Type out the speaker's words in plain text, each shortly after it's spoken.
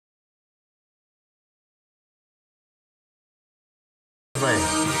You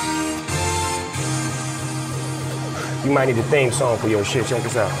might need a theme song for your shit. Check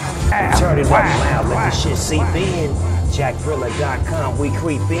this out. Turn it up loud, let this shit seep in. JackThriller.com, we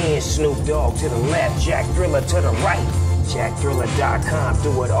creep in. Snoop Dogg to the left, Jack Thriller to the right. JackThriller.com,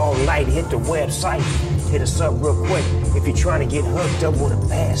 do it all night. Hit the website, hit us up real quick. If you're trying to get hooked up with a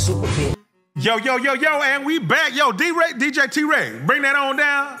bad super bitch. Yo, and we back. Yo, DJ T-Rex, bring that on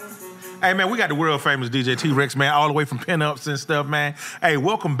down. Hey, man, we got the world famous DJ T-Rex, man, all the way from pinups and stuff, man. Hey,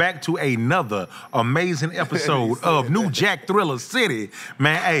 welcome back to another amazing episode of New Jack Thriller City.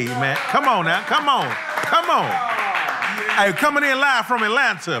 Man, hey, man, come on now, come on. Hey, coming in live from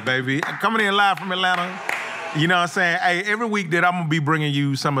Atlanta, baby. Coming in live from Atlanta. You know what I'm saying? Hey, every week that I'm going to be bringing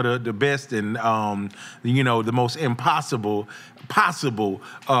you some of the best and, the most possible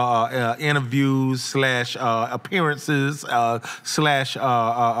interviews slash appearances slash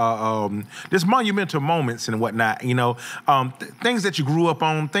just monumental moments and whatnot, things that you grew up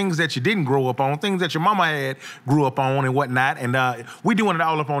on, things that you didn't grow up on, things that your mama grew up on and whatnot. And we doing it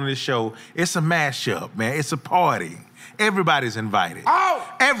all up on this show. It's a mashup, man. It's a party. Everybody's invited. Oh!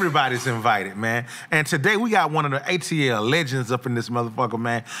 Everybody's invited, man. And today we got one of the ATL legends up in this motherfucker,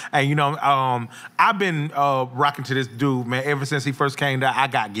 man. And I've been rocking to this dude, man, ever since he first came down. I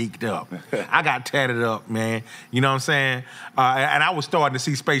got geeked up. I got tatted up, man. You know what I'm saying? And I was starting to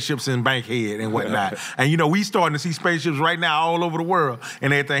see spaceships in Bankhead and whatnot. And we starting to see spaceships right now all over the world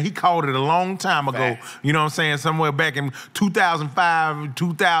and everything. He called it a long time ago. You know what I'm saying? Somewhere back in 2005,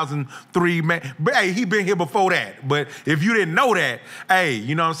 2003, man. But hey, he been here before that. But if you didn't know that, hey,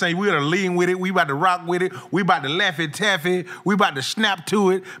 you know what I'm saying? We gotta lean with it. We about to rock with it. We about to laugh it, taffy. We about to snap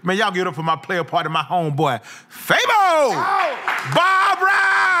to it. Man, y'all give it up for my player party, my homeboy, Fabo! Oh. Barbara!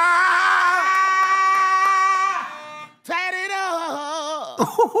 Tat it up!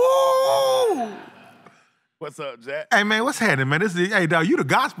 What's up, Jack? Hey, man, what's happening, man? Hey, dog, you the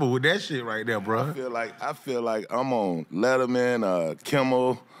gospel with that shit right there, bro. I feel like I'm on Letterman,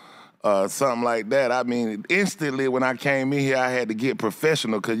 Kimmel, something like that. I mean, instantly when I came in here, I had to get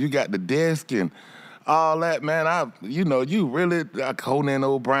professional because you got the desk and all that, man. You really, Conan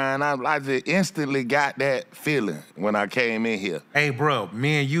O'Brien, I just instantly got that feeling when I came in here. Hey, bro,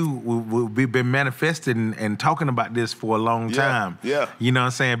 me and you, we've been manifesting and talking about this for a long time. Yeah. You know what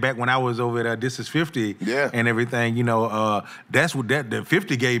I'm saying? Back when I was over there, This Is 50 and everything, that's what the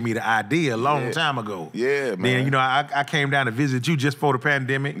 50 gave me the idea a long time ago. Yeah, man. Then, I came down to visit you just for the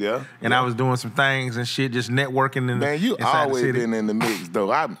pandemic. Yeah. And I was doing some things and shit, just networking. Man, you always been in the mix,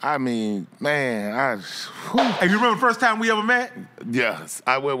 though. I mean, man, Hey, you remember the first time we ever met? Yes.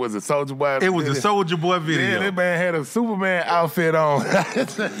 What was it, Soulja Boy? It was the Soulja Boy video. Yeah, that man had a Superman outfit on.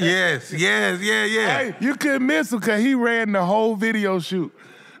 Yes. Hey, you couldn't miss him because he ran the whole video shoot.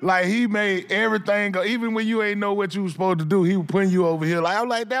 Like, he made everything go. Even when you ain't know what you was supposed to do, he was putting you over here. Like, I'm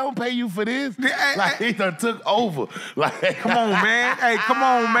like, they don't pay you for this. Like, he done took over. Like, come on, man. Hey, come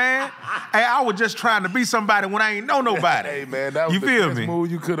on, man. Hey, I was just trying to be somebody when I ain't know nobody. Hey, man, that was the best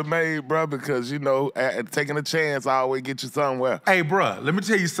move you could have made, bro, because, taking a chance, I always get you somewhere. Hey, bro, let me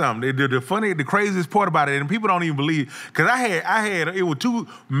tell you something. The craziest part about it, and people don't even believe, because it was two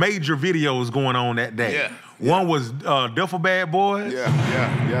major videos going on that day. Yeah. One was Duffel Bad Boys.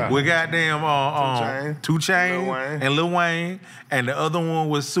 Yeah. With goddamn 2 Chainz and Lil Wayne. And the other one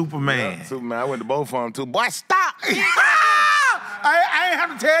was Superman. Yeah, Superman. I went to both of them, too. Boy, stop! I ain't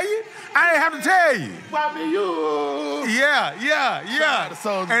have to tell you. I mean, you. Yeah.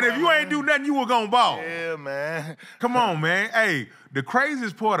 And if you ain't do nothing, you were gonna ball. Yeah, man. Come on, man. Hey, the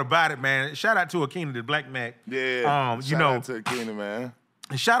craziest part about it, man, shout out to Akina the Black Mac. Yeah. Shout out to Akina, man.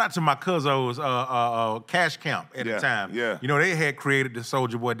 And shout out to my cousins, Cash Camp at the time. Yeah. They had created the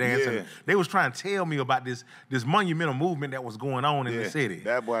Soulja Boy dance. Yeah. And they was trying to tell me about this monumental movement that was going on in the city.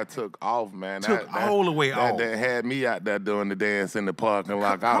 That boy took off, man. All the way off. That had me out there doing the dance in the parking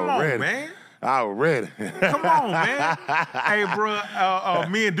lot. Come on, man. I was ready. Come on, man. Hey, bro,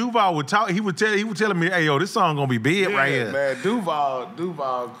 me and Duval would talk. He was telling me, hey, yo, this song gonna be big right here. Man,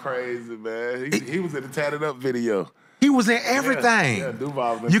 Duval crazy, man. He was in the Tatted Up video. He was in everything. Yeah,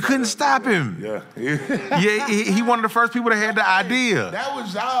 Duval was in you couldn't stop him. Yeah. He one of the first people that had the idea. That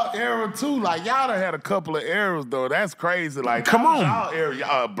was y'all era too. Like, y'all done had a couple of eras though. That's crazy. Like, come on, y'all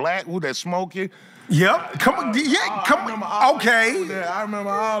era. Black, who that smoking? Yep. Come on. Yeah. Come on. Okay. I remember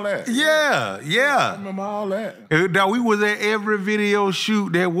all that. Yeah. I remember all that. Now, we was at every video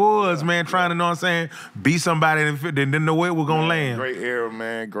shoot there was, man, trying to, know what I'm saying, be somebody that didn't know where it was going to land. Great era,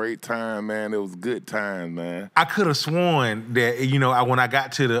 man. Great time, man. It was good time, man. I could have sworn that, when I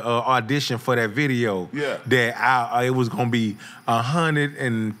got to the audition for that video, that it was going to be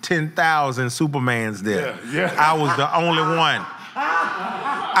 110,000 Supermans there. Yeah. I was the only one.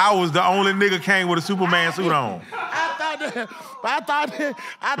 I was the only nigga came with a Superman suit on. I thought the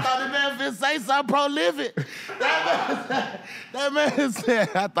man finna say something prolific. That man said,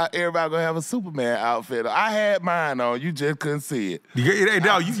 I thought everybody gonna have a Superman outfit. I had mine on. You just couldn't see it. Hey,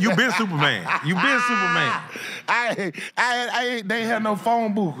 dog, you been Superman. You been Superman. They had no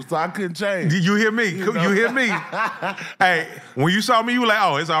phone booth, so I couldn't change. You hear me? You hear me? Hey, when you saw me, you were like,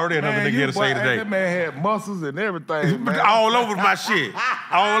 oh, it's already another nigga here to say today. That man had muscles and everything, man. All over my shit.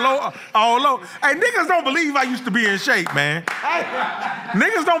 All over. Hey, niggas don't believe I used to be in shape, man.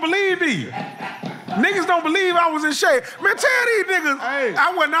 Niggas don't believe me. Niggas don't believe I was in shape. Man, tell these niggas,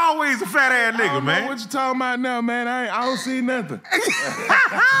 I wasn't always a fat ass nigga, man. What you talking about now, man? I don't see nothing.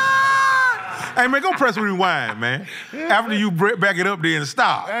 Hey, man, go press rewind, man. After you back it up there and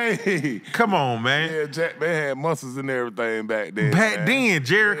stop. Hey. Come on, man. Yeah, Jack, man had muscles and everything back then. Back then,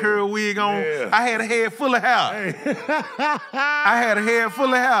 Jerry curl wig on. Yeah. I had a head full of hair. Hey. I had a head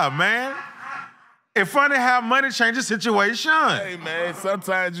full of hair, man. It's funny how money changes situation. Hey, man,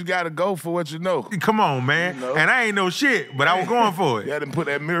 sometimes you got to go for what you know. Come on, man. You know? And I ain't no shit, but I was going for it. You had to put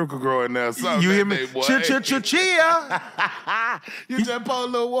that Miracle Grow in there. You hear me? Chia. You just pour a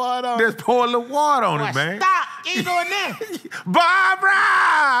little water on it. Just pour a little water on it, man. Stop. You ain't doing that. Barbara!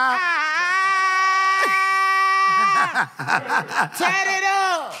 Turn it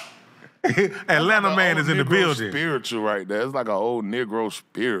up. Atlanta like man is in the building. Spiritual right there. It's like an old Negro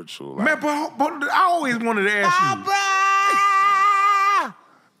spiritual. Like. Man, but I always wanted to ask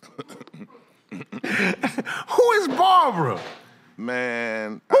you. Who is Barbara?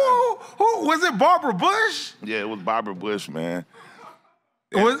 Man. Who was it? Barbara Bush? Yeah, it was Barbara Bush, man.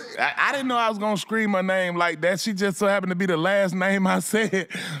 I didn't know I was going to scream her name like that. She just so happened to be the last name I said.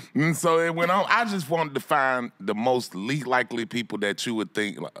 And so it went on. I just wanted to find the least likely people that you would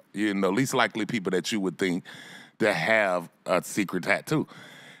think, least likely people that you would think to have a secret tattoo.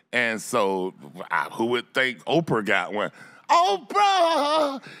 And so who would think Oprah got one?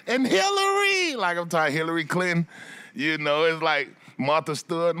 Oprah and Hillary. Like I'm talking Hillary Clinton. It's like Martha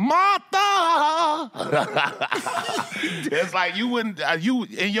Stewart. Martha! It's like you wouldn't,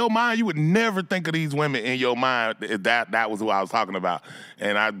 in your mind, you would never think of these women in your mind. That was who I was talking about.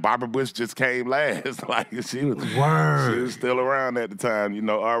 And Barbara Bush just came last. Like she was still around at the time.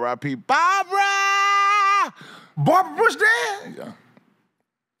 R.I.P. Barbara! Barbara Bush dead? Yeah.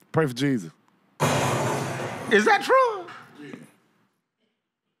 Pray for Jesus. Is that true? Yeah.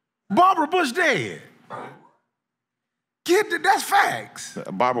 Barbara Bush dead? That's facts.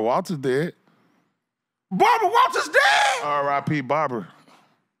 Barbara Walters dead. Barbara Walters dead? R.I.P. Barbara.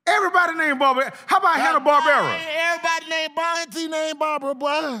 Everybody named Barbara. How about Hanna-Barbera? Everybody named Barbara. Named Barbara,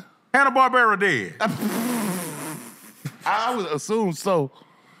 boy. Hanna-Barbera dead. I would assume so.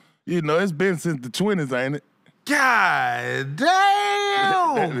 It's been since the 20s, ain't it? God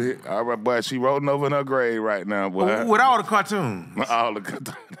damn! All right, boy, she rolling over in her grave right now, boy. With all the cartoons. All the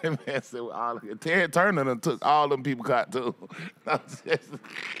cartoons. Man said, Ted Turner done took all them people cartoons.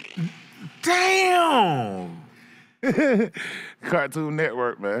 Damn! Cartoon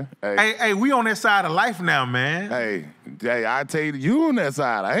Network, man. Hey, we on that side of life now, man. Hey, I tell you on that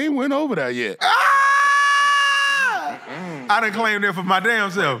side. I ain't went over there yet. I done claimed that for my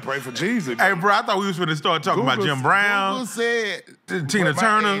damn self. Pray for Jesus. Hey, bro, I thut we was finna start talking about Jim Brown. Google said Tina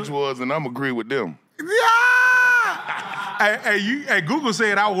Turner. My age was, and I'm agree with them. Yeah! hey, Google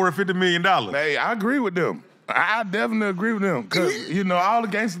said I was worth $50 million. Hey, I agree with them. I definitely agree with them. Because, all the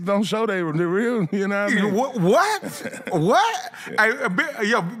gangsters don't show they real, you know what I mean? What? What? Hey,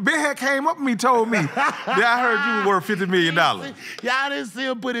 Big Head came up to me told me that I heard you were worth $50 million. Y'all didn't see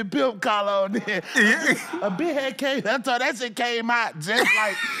him put a pimp collar on there. A Big Head came, I thought that shit came out just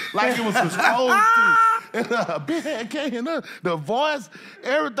like it was supposed to. A Big Head came up, the voice,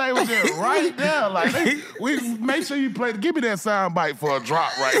 everything was just right there. Like, we make sure you play, give me that sound bite for a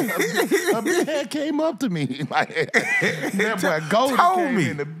drop right now. A Big Head came up to me. Like, that boy Golden came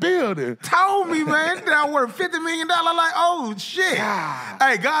in the building. Told me, man, that I worth $50 million. Like, oh, shit. God.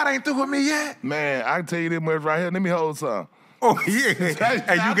 Hey, God ain't through with me yet. Man, I can tell you this much right here. Let me hold some. Oh, yeah.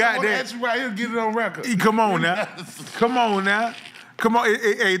 Hey, you got that. You right here, get it on record. Come on now. Come on now. Come on,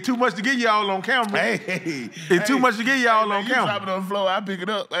 it too much to get y'all on camera. It's too much to get y'all on camera. You drop it on the floor, I pick it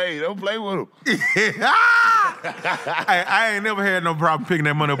up. Hey, don't play with them. I ain't never had no problem picking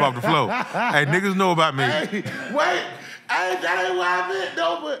that money up off the floor. Hey, niggas know about me. Hey, wait. That ain't what I meant,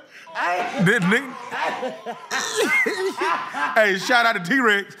 though, but That nigga. Hey, shout out to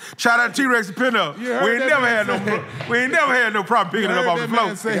T-Rex. Shout out to T-Rex and Pinup. We ain't never had no problem picking it up off the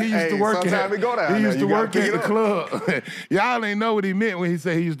floor. Say he used to work at the club. Y'all ain't know what he meant when he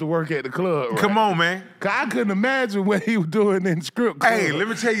said he used to work at the club. Right? Come on, man. Cause I couldn't imagine what he was doing in script club. Hey, let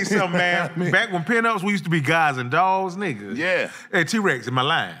me tell you something, man. Back when pinups, we used to be guys and dolls, niggas. Yeah. Hey, T-Rex, am I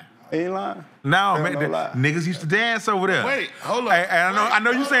lying? Ain't lying. No, man, niggas used to dance over there. Wait, hold up. Hey, I know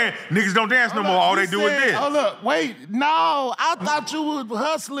you saying niggas don't dance no more. All they do is this. Hold up, wait. No, I thought you was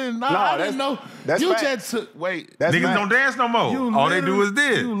hustling. No, I didn't know. That's you fact. just wait. Niggas don't dance no more. All they do is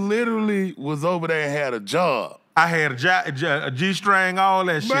this. You literally was over there and had a job. I had a G-string, all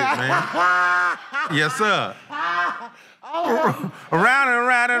that shit, man. Yes, sir. Around and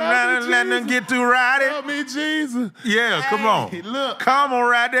around and around and let them get to ride it. Help me, Jesus. Yeah, come on. Look. Come on,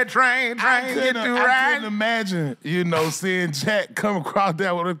 ride that train, get to I ride. couldn't imagine, seeing Jack come across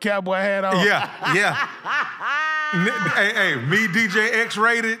there with a cowboy hat on. Yeah. Hey, me, DJ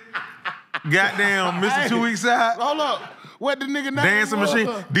X-rated, goddamn Mr. 2 Weeks Out. Hold up. What the nigga name Dancing was? Machine,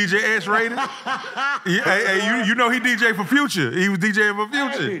 DJ X-rated. Hey, you know he DJ for Future. He was DJing for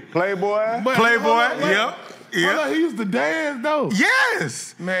Future. Playboy. Playboy, yep. Hold up, he used to dance, though.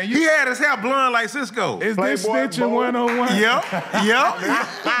 Yes. Man, he had his hair blonde like Cisco. Is this snitching 101? Yep.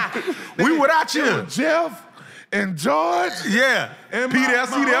 We without you. Jeff and George. Yeah. And P there,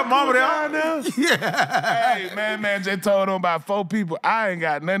 C there, mama there. Yeah. Hey, man, just told him about 4 people. I ain't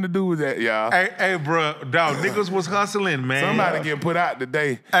got nothing to do with that, y'all. Hey, bro, dog, niggas was hustling, man. Somebody getting put out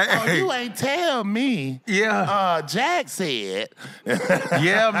today. You ain't tell me. Yeah. Jack said.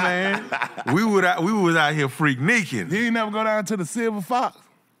 Yeah, man. We was out here freak-neeking. You ain't never go down to the Silver Fox?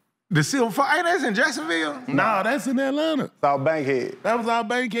 The Silver Fox? Ain't that in Jacksonville? No, that's in Atlanta. South Bankhead. That was our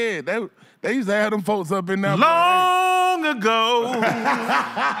Bankhead. They used to have them folks up in there. Long ago.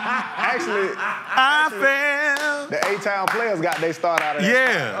 Actually, I fell. the A-Town Players got their start out of that.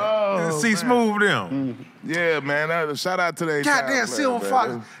 Yeah. See, smooth them. Yeah, man. Shout out to the Goddamn Silver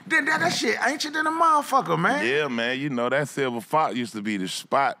Fox. That shit ancient than a motherfucker, man. Yeah, man. That Silver Fox used to be the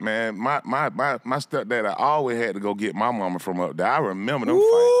spot, man. My stepdad, I always had to go get my mama from up there. I remember them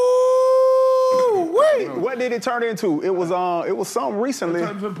fights. What did it turn into? It was something recently. It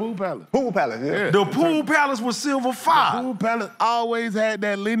turned into the Pool Palace. Pool Palace, yeah. The Pool Palace was Silver Fox. The Pool Palace always had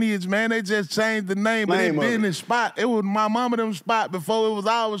that lineage, man. They just changed the name, but it been the spot. It was my mama them spot before it was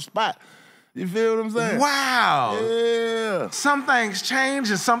our spot. You feel what I'm saying? Wow. Yeah. Some things change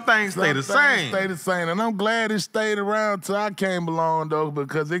and some things stay the same. Stay the same, and I'm glad it stayed around till I came along though,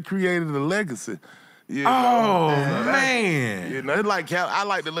 because it created a legacy. Man. It's like I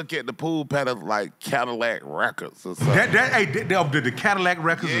like to look at the Pool Palace like Cadillac Records or something. The Cadillac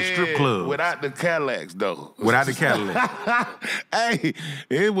Records and strip clubs. Without the Cadillacs though. Without the Cadillac. Hey,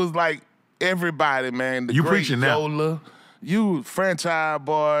 it was like everybody, man. The You great preaching now. Yola, you Franchise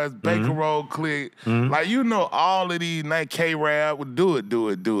Boys, Baker Road Click, like all of these, K-Rap would do it.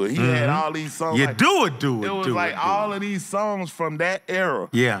 He had all these songs. Yeah, do it. It was all of these songs from that era.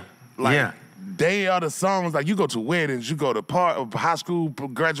 Yeah, yeah. They are the songs, like you go to weddings, you go to high school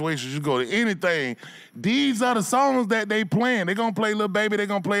graduations, you go to anything. These are the songs that they playing. They're going to play Lil Baby, they're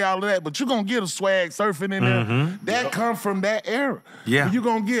going to play all of that, but you're going to get a swag surfing in there. That come from that era. Yeah. You're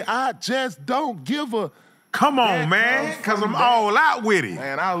going to get, I just don't give a... Come on, man, because I'm all out with it.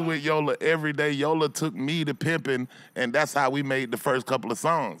 Man, I was with Yola every day. Yola took me to pimping, and that's how we made the first couple of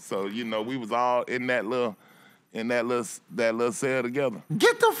songs. So, we was all in that little cell together.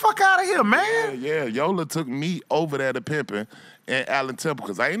 Get the fuck out of here, man. Yeah. Yola took me over there to pimping in Allen Temple,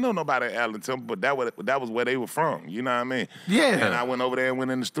 because I ain't know nobody at Allen Temple, but that was where they were from. You know what I mean? Yeah. And I went over there and went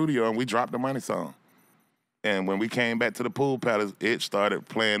in the studio, and we dropped the Money song. And when we came back to the Pool Palace, it started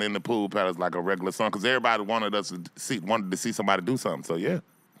playing in the Pool Palace like a regular song, because everybody wanted to see somebody do something. So yeah.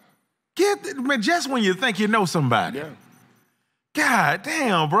 Just when you think you know somebody. Yeah. God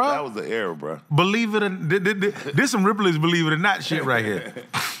damn, bro. That was the era, bro. Believe it or this some Ripley's Believe It or Not shit right here.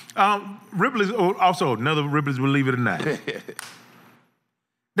 Ripley's also another Ripley's Believe It or Not.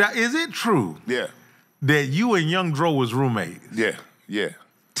 Now, is it true? Yeah. That you and Young Dro was roommates? Yeah.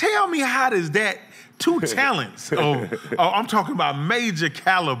 Tell me, how does that two talents, I'm talking about major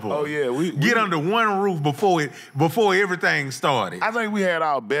caliber, we get under one roof before everything started? I think we had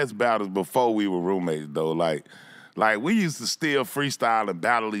our best battles before we were roommates, though. Like we used to still freestyle and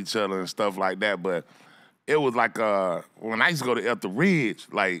battle each other and stuff like that, but it was like when I used to go to Elter Ridge,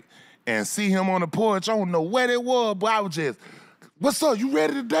 and see him on the porch, I don't know what it was, but I was just, what's up, you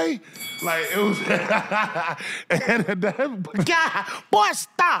ready today? Like, it was, God, boy,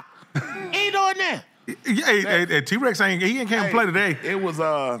 stop. Ain't doing that. Hey, T-Rex can't play today. It was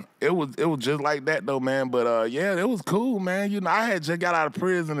just like that though, man. But yeah, it was cool, man. You know, I had just got out of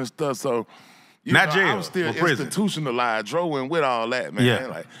prison and stuff, so Not jail, I was still prison. institutionalized, drove with all that, man. Yeah.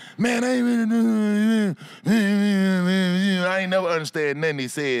 Like, man, I ain't never understand nothing he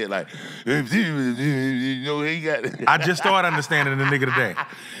said. Like, you know, he got. I just started understanding the nigga today.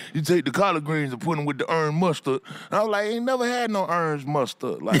 You take the collard greens and put them with the orange mustard. I was like, ain't never had no orange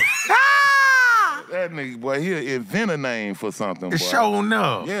mustard. Like. That nigga, boy, he'll invent a name for something, boy. Sure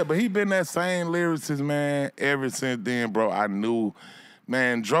enough. Yeah, but he been that same lyricist, man, ever since then, bro. I knew,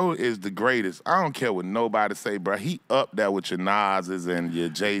 man, Dro is the greatest. I don't care what nobody say, bro. He up there with your Nas's and your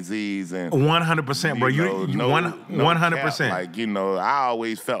Jay-Z's and 100%, bro. You 100%. Like, you know, I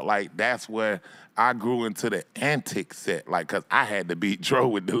always felt like that's where I grew into the antic set, like, cause I had to beat Dro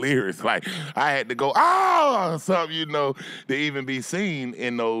with the lyrics. Like, I had to go, oh, something, you know, to even be seen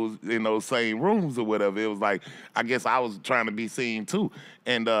in those same rooms or whatever. It was like, I guess I was trying to be seen too.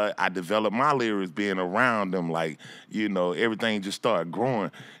 And I developed my lyrics being around them, like, you know, everything just started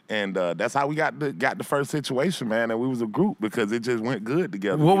growing. And that's how we got the first situation, man. And we was a group because it just went good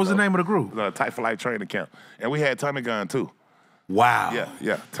together. What was the name of the group? Tight for Life Training Camp. And we had Tommy Gunn too. Wow.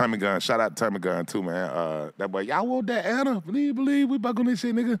 Yeah. Tommy Gunn. Shout out to Tommy Gunn too, man. That boy, y'all want that Anna? Believe, we back on this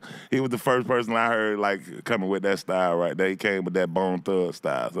shit, nigga. He was the first person I heard like coming with that style right there. He came with that Bone Thug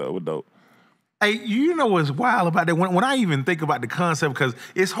style, so it was dope. Hey, you know what's wild about that? When I even think about the concept, because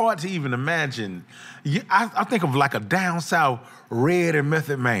it's hard to even imagine. I think of like a down south Red and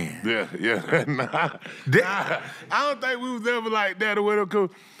Method Man. Yeah. Nah. I don't think we was ever like that or whatever.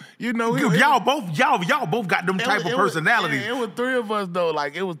 You know, y'all both got them type of personalities. It was three of us though.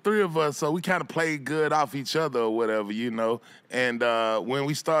 Like it was three of us, so we kind of played good off each other or whatever, you know. And when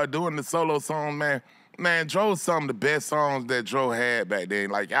we started doing the solo song, man, Dro some of the best songs that Dro had back then.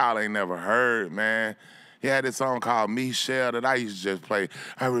 Like y'all ain't never heard, man. He had this song called Michelle that I used to just play.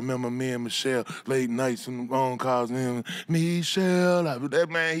 I remember me and Michelle late nights and phone calls and Michelle. That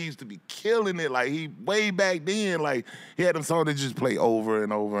man, he used to be killing it. Like he way back then, like he had them songs that just play over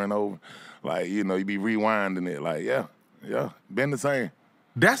and over and over. Like, you know, you be rewinding it. Like, yeah, been the same.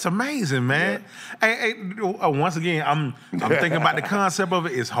 That's amazing, man. Yeah. Hey, once again, I'm thinking about the concept of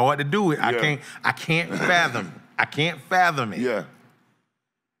it. It's hard to do it. Yeah. I can't fathom it. Yeah.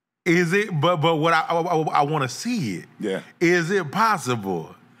 Is it? But what I want to see it. Yeah. Is it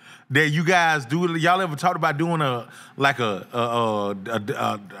possible that you guys do? Y'all ever talked about doing a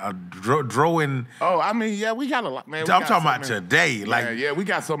drawing? Oh, I mean, yeah, we got a lot, man. I'm talking about today. Like, yeah, we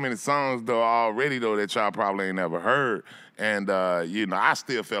got so many songs though already though that y'all probably ain't never heard. And you know, I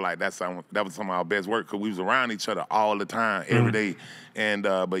still feel like that was some of our best work because we was around each other all the time, every day. And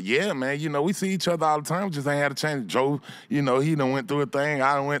but yeah, man, you know, we see each other all the time. We just ain't had a chance. Joe, you know, he done went through a thing.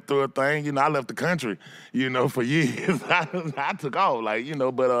 I done went through a thing. You know, I left the country, you know, for years. I took off, like, you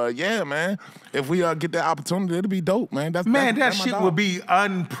know. But yeah, man, if we get that opportunity, it'll be dope, man. That shit would be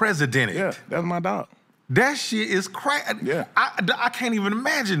unprecedented. Yeah, that's my dog. That shit is crazy. Yeah. I can't even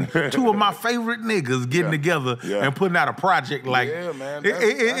imagine two of my favorite niggas getting together and putting out a project like. Yeah, man.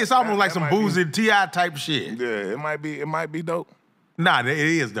 It's almost like some Boozy T.I. type shit. Yeah, it might be dope. Nah, it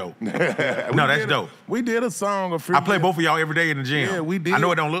is dope. No, that's dope. We did a song I play both of y'all every day in the gym. Yeah, we did. I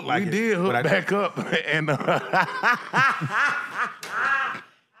know it don't look like it. We did hook back up and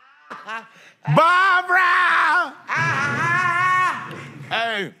Barbara!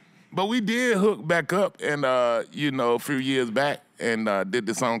 Hey, but we did hook back up and you know, a few years back and did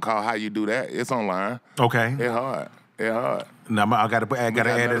the song called How You Do That. It's online. Okay. It hard. No, I gotta add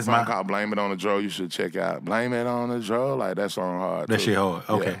it as song called Blame It on the Dro. You should check out. Blame It on the Dro. Like that song hard. That shit hard.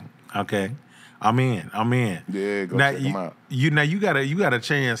 Okay. Yeah. Okay. I'm in. Yeah, go now, check them out. Now you got a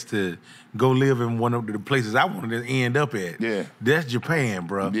chance to go live in one of the places I wanted to end up at. Yeah. That's Japan,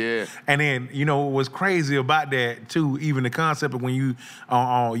 bro. Yeah. And then, you know, what's crazy about that too, even the concept of when you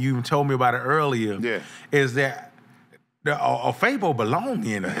even told me about it earlier, is that a Fabo belong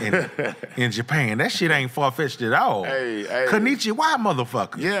in Japan. That shit ain't far-fetched at all. Hey. Konnichiwa,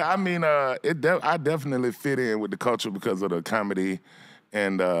 motherfucker. Yeah, I mean, I definitely fit in with the culture because of the comedy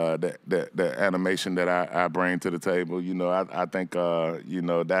and the animation that I bring to the table. You know, I think you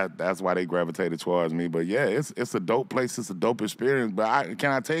know that's why they gravitated towards me. But yeah, it's a dope place. It's a dope experience. But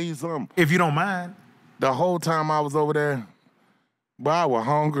can I tell you something? If you don't mind. The whole time I was over there, boy, I was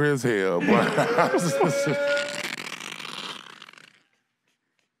hungry as hell. Boy.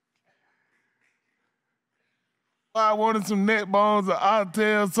 I wanted some neck bones or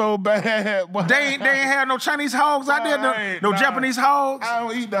oxtails so bad. Boy. They ain't have no Chinese hogs out there, no Japanese hogs. I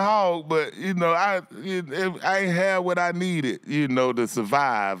don't eat the hog, but you know, I ain't had what I needed, you know, to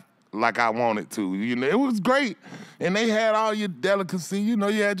survive like I wanted to. You know, it was great. And they had all your delicacy. You know,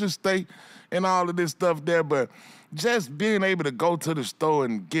 you had your steak and all of this stuff there. But just being able to go to the store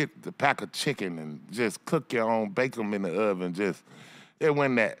and get the pack of chicken and just cook your own, bake them in the oven, it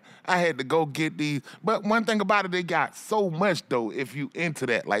wasn't that. I had to go get these. But one thing about it, they got so much, though, if you into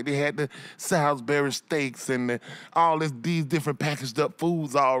that. Like, they had the Salisbury steaks and these different packaged up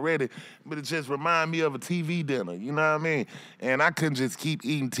foods already. But it just remind me of a TV dinner, you know what I mean? And I couldn't just keep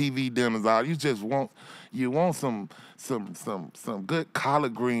eating TV dinners all. You want some good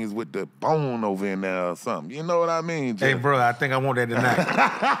collard greens with the bone over in there or something. You know what I mean, Jeff? Hey, bro, I think I want that tonight.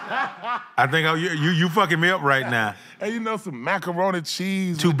 I think you fucking me up right now. And you know, some macaroni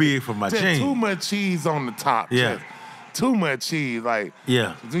cheese. Too big for my jeans. Too much cheese on the top. Yeah. Jeff. Too much cheese. Like,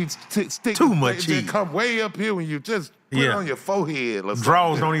 yeah. Too much cheese. Come way up here when you just put it on your forehead or something.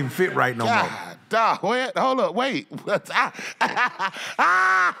 Draws don't even fit right no more. Dog, hold up, wait. Barbara!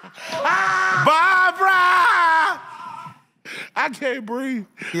 I can't breathe.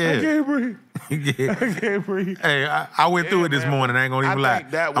 Yeah. I can't breathe. Yeah. I can't breathe. Hey, I went through it this morning. I ain't gonna even lie.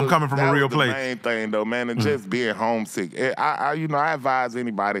 I'm coming from a real place. That was the main thing, though, man, and just being homesick. I advise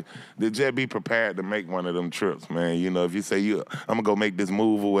anybody to just be prepared to make one of them trips, man. You know, if you say I'm gonna go make this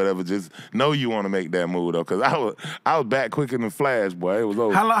move or whatever, just know you want to make that move, though, because I was back quicker than Flash, boy. It was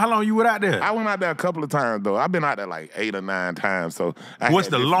over. How long you were out there? I went out there a couple of times, though. I've been out there like 8 or 9 times. So what's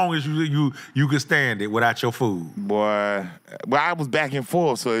the longest you could stand it without your food? Boy, well, I was back and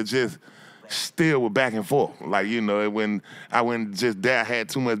forth, so it just still was back and forth. Like, you know, when I went just there, I had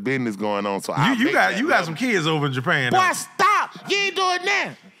too much business going on. So you got some kids over in Japan. Boy, stop! You ain't doing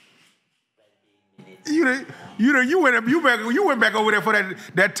that. You went back over there for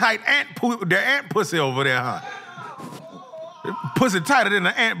that tight ant pussy over there, huh? Pussy tighter than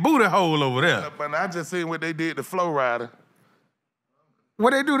the ant booty hole over there. But I just seen what they did to Flow Rider.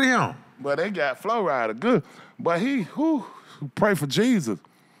 What they do to him? Well, they got Flow Rider good, but pray for Jesus.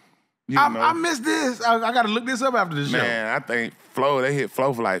 I missed this. I got to look this up after the show. Man, I think they hit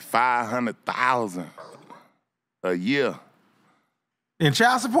Flow for like $500,000 a year. In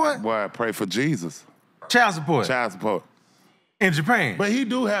child support? Boy, pray for Jesus. Child support? Child support. In Japan? But he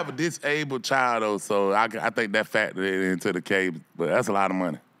do have a disabled child, though, so I think that factored into the case, but that's a lot of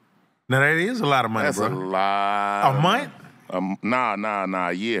money. Now, that is a lot of money, that's bro. That's a lot. A month? Nah,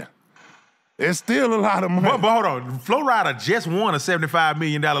 a year. It's still a lot of money. But hold on, Flow Rider just won a $75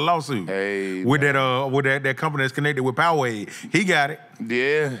 million lawsuit with that company that's connected with Powerade. He got it.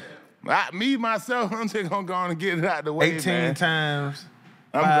 Yeah. Myself, I'm just gonna go on and get it out the way. 18 times.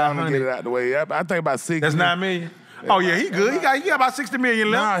 I'm gonna get it out the way. I think about 60. That's $9 million. Oh yeah, he good. He got about 60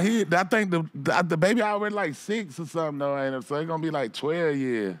 million left. Nah, I think the baby already like 6 or something though, ain't it? So it's gonna be like 12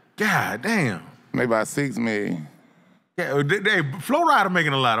 years. God damn. Maybe about 6 million. Yeah, Flow Rider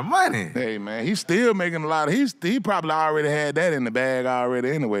making a lot of money. Hey man, he's still making a lot of. He probably already had that in the bag already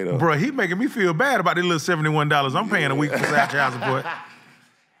anyway though. Bro, he making me feel bad about this little $71 I'm paying a week for child support.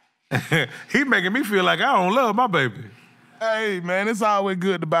 He making me feel like I don't love my baby. Hey man, it's always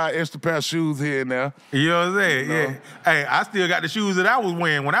good to buy an extra pair of shoes here and there. You know what I'm saying? You know? Yeah. Hey, I still got the shoes that I was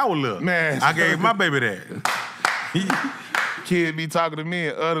wearing when I was little. Man, I gave my baby that. Kid be talking to me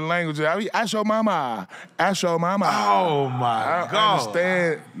in other languages. I show mama. Oh my God. I don't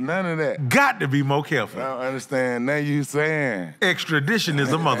understand none of that. Got to be more careful. I don't understand nothing you saying. Extradition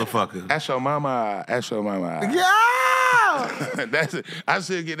is a motherfucker. I show mama. Yeah. That's it. I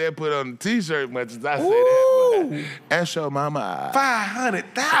should get that put on the t-shirt much as I say that. I show mama.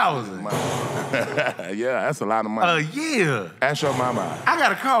 500,000. Yeah, that's a lot of money. A year. I show mama. I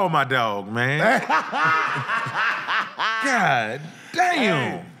gotta call my dog, man. God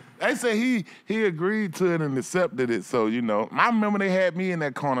damn. Hey, they say he agreed to it and accepted it, so, you know. I remember they had me in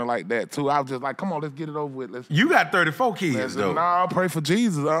that corner like that, too. I was just like, come on, let's get it over with. You got 34 kids, though. Nah, pray for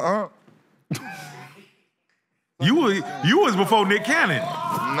Jesus, You was before Nick Cannon.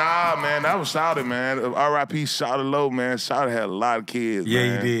 Nah, man, that was Shawty, man. R.I.P. Shawty Low, man. Shawty had a lot of kids,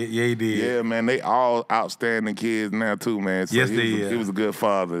 man. He did. Yeah, man, they all outstanding kids now, too, man. So yes, he was a good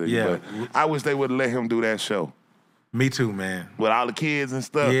father. Yeah. But I wish they would have let him do that show. Me too, man. With all the kids and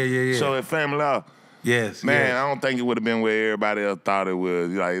stuff. Yeah. Show it Family Law. Yes. Man, yes. I don't think it would have been where everybody else thought it was.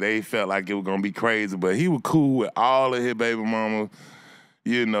 Like, they felt like it was going to be crazy, but he was cool with all of his baby mamas.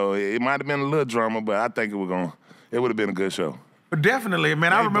 You know, it might have been a little drama, but I think it would have been a good show. But definitely,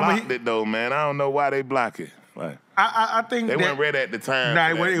 man. They I remember blocked it though, man. I don't know why they block it. Like, I think they weren't ready at the time. Nah,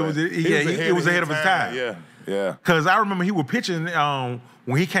 it was ahead of his time. Yeah. Because I remember he was pitching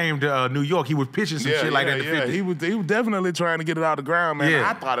when he came to New York. He was pitching some shit like that. In the 50s. He was definitely trying to get it out of the ground, man. Yeah.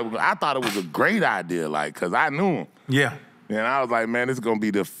 I thought it was a great idea, like, cause I knew him. Yeah. And I was like, man, this is gonna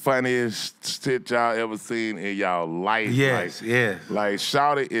be the funniest shit y'all ever seen in y'all life. Yes, like, yes. Like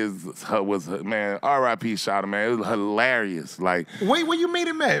Shawty was man, R.I.P. Shawty, man. It was hilarious. Like, where you meet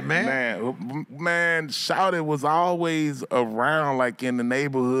him at, man? Man, Shawty was always around, like in the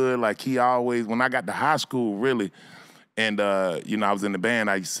neighborhood. Like he always, when I got to high school, really. And you know, I was in the band.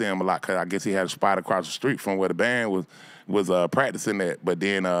 I used to see him a lot because I guess he had a spot across the street from where the band was practicing at. But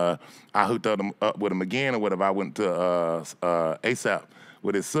then I hooked up with him again or whatever. I went to ASAP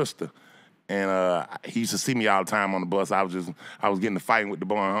with his sister. And he used to see me all the time on the bus. I was getting to fighting with the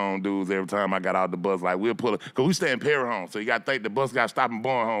Born Home dudes every time I got out the bus. Like, we'll pull it. Because we stay in Perry Home. So you got to think the bus got to stop in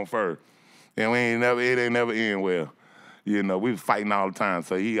Born Home first. And it ain't never end well. You know, we was fighting all the time.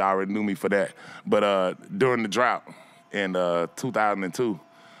 So he already knew me for that. But during the drought in 2002,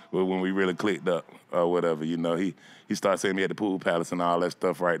 when we really clicked up or whatever, you know, he started seeing me at the pool palace and all that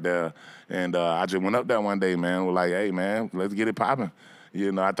stuff right there. And I just went up there one day, man. Was like, hey, man, let's get it popping.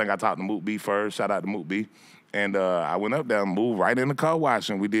 You know, I think I talked to Moot B first. Shout out to Moot B. And I went up there and moved right in the car wash.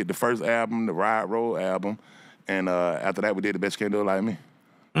 And we did the first album, the Ride Roll album. And after that, we did The Bet You Can't Do It Like Me.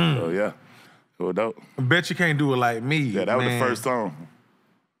 So, yeah, it was dope. Bet You Can't Do It Like Me. Yeah, that was the first song.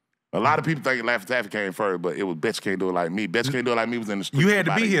 A lot of people think Laffy Taffy came first, but it was Bet You Can't Do It Like Me. Bet You Can't Do It Like Me was in the street. You had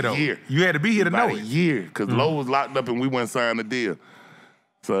to be here, though. You had to be here to know it. About a year, because Lowe was locked up and we went sign the deal.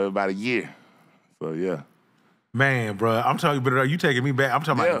 So about a year. So, yeah. Man, bro, I'm talking about you taking me back. I'm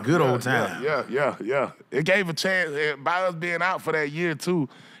talking about the good old time. Yeah. It gave a chance, by us being out for that year, too,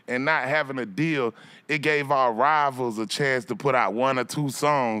 and not having a deal, it gave our rivals a chance to put out 1 or 2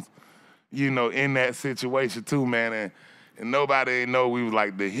 songs, you know, in that situation, too, man. And nobody know we was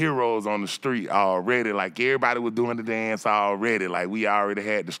like the heroes on the street already. Like, everybody was doing the dance already. Like, we already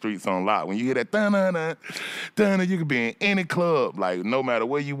had the streets on lock. When you hear that dun-dun-dun, dun-dun, you could be in any club. Like, no matter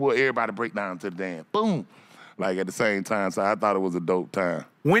where you were, everybody break down to the dance. Boom. Like, at the same time, so I thought it was a dope time.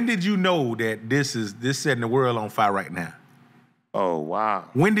 When did you know that this setting the world on fire right now? Oh, wow.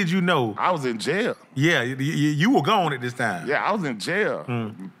 When did you know? I was in jail. Yeah, you were gone at this time. Yeah, I was in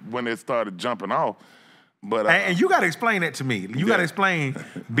jail when it started jumping off. But and you got to explain that to me. You got to explain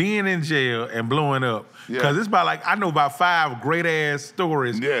being in jail and blowing up. Because it's about I know about 5 great-ass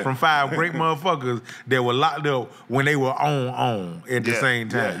stories from 5 great motherfuckers that were locked up when they were on at the same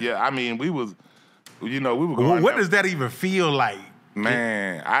time. Yeah, I mean, we was... You know, we were going. What does that even feel like?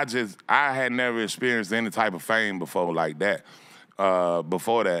 Man, I had never experienced any type of fame before like that.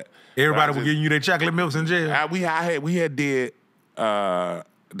 Before that, everybody was giving you their chocolate milks in jail. We had did the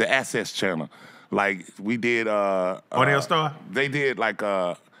Access Channel, like we did. On L Star, they did like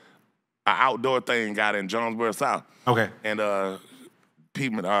a outdoor thing out in Jonesboro South. Okay, and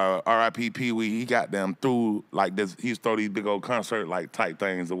people, R.I.P. Pee Wee, he got them through like this. He used to throw these big old concert like type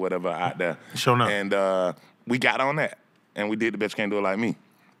things or whatever out there. Sure enough. And we got on that, and we did The Bet You Can't Do It Like Me.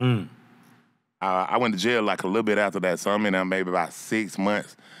 I went to jail like a little bit after that, so I'm in there maybe about 6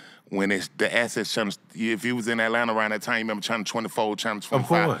 months. When the Access Channel, if you was in Atlanta around that time, you remember Channel 24, Channel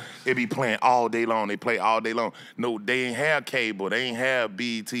 25, it be playing all day long. They play all day long. No, they ain't have cable. They ain't have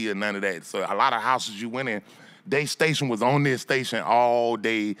BET or none of that. So a lot of houses you went in, their station was on their station all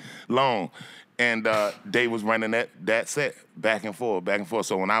day long. And they was running that set back and forth.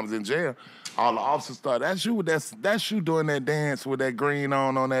 So when I was in jail, all the officers started, that's you doing that dance with that green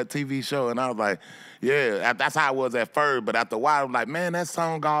on that TV show. And I was like, yeah, that's how I was at first. But after a while, I'm like, man, that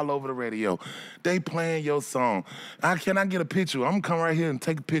song all over the radio. They playing your song. Can I get a picture? I'm gonna come right here and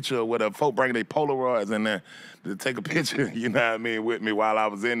take a picture or whatever. Folk bring their Polaroids in there to take a picture, you know what I mean, with me while I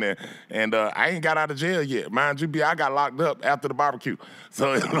was in there. And I ain't got out of jail yet. Mind you, I got locked up after the barbecue.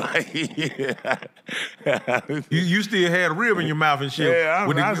 So it's like, you still had a rib in your mouth and shit. Yeah,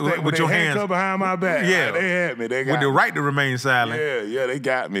 with your hands up behind my back. Yeah, they had me. They got with the right to remain silent. Yeah, they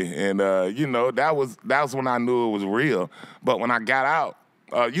got me. And you know, that was when I knew it was real. But when I got out,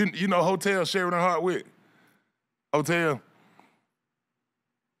 you know Hotel Sheridan Hartwick? Hotel?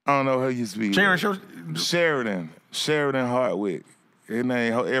 I don't know how you speak. Sheridan Hartwick. His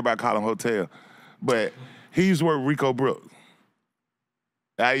name, everybody call him Hotel. But he used to work with Rico Brooks.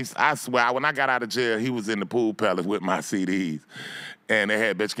 I swear, when I got out of jail, he was in the pool palace with my CDs. And they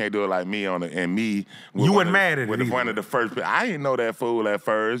had Bet You Can't Do It Like Me on it. And me. You wasn't mad at it with one of the first. I didn't know that fool at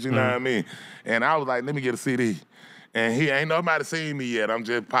first, you know what I mean? And I was like, let me get a CD. And he ain't nobody seen me yet. I'm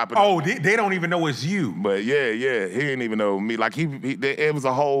just popping up. Oh, they don't even know it's you. But yeah, he didn't even know me. Like it was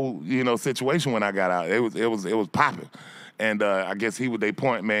a whole, you know, situation when I got out. It was popping. And I guess he was their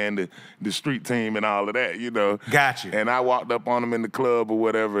point man, the street team and all of that, you know. Gotcha. And I walked up on him in the club or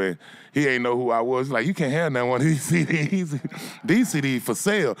whatever, and he ain't know who I was. Like, you can't have none one of these CDs. These CDs for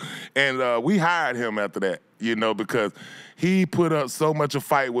sale. And we hired him after that. you know, because he put up so much a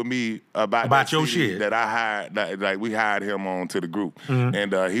fight with me about your CD shit that I hired, like we hired him on to the group,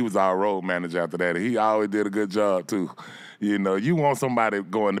 and he was our road manager after that. And he always did a good job too. You know, you want somebody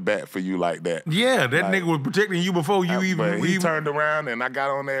going to bat for you like that. Yeah, that nigga was protecting you before you even. But he turned around and I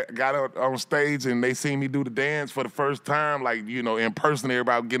got on stage and they seen me do the dance for the first time, like, you know, in person.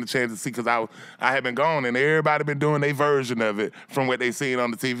 Everybody getting a chance to see because I had been gone and everybody been doing their version of it from what they seen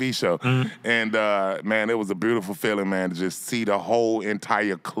on the TV show. And man, it was a beautiful feeling, man, to just see the whole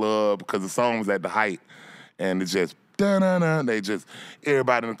entire club because the song was at the height, and it just. They just,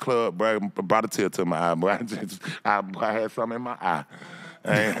 everybody in the club, bro, brought a tear to my eye, bro. I had something in my eye.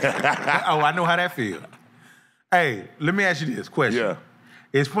 Oh, I know how that feels. Hey, let me ask you this question. Yeah.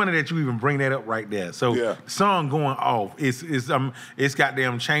 It's funny that you even bring that up right there. So, Yeah. song going off, it's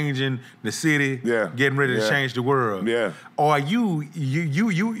goddamn changing the city, getting ready to change the world. Yeah. Or you,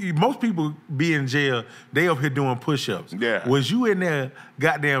 most people be in jail, they up here doing push-ups. Yeah. Was you in there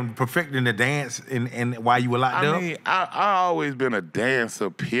goddamn perfecting the dance and while you were locked up? I mean, I always been a dancer,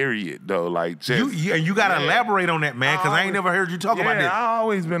 period, though. Like, just. You got to elaborate on that, man, because I ain't never heard you talk about this. Yeah, I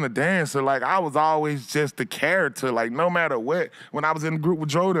always been a dancer. Like, I was always just the character. Like, no matter what, when I was in the group with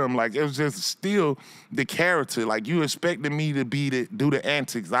Jordan, like, it was just still the character. Like, you expected me to do the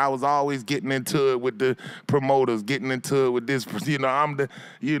antics. I was always getting into it with the promoters, getting into it with this. You know,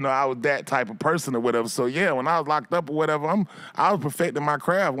 I was that type of person or whatever. So, yeah, when I was locked up or whatever, I was perfecting my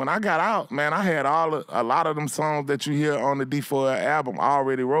craft. When I got out, man, I had a lot of them songs that you hear on the D4L album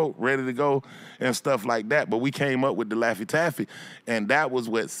already wrote, ready to go and stuff like that. But we came up with the Laffy Taffy, and that was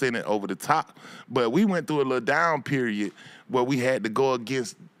what sent it over the top. But we went through a little down period where we had to go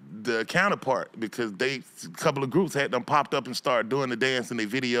against the counterpart because a couple of groups had them popped up and started doing the dance in their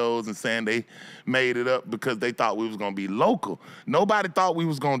videos and saying they made it up because they thought we was gonna be local. Nobody thought we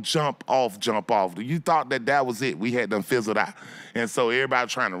was gonna jump off. You thought that was it. We had them fizzled out. And so everybody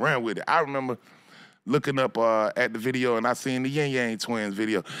trying to run with it. I remember looking up at the video and I seen the Yin Yang Twins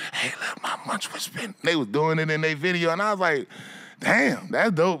video. Hey, look, my munch was spinning. They was doing it in their video and I was like, damn,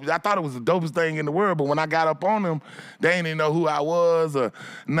 that's dope. I thought it was the dopest thing in the world, but when I got up on them, they didn't even know who I was or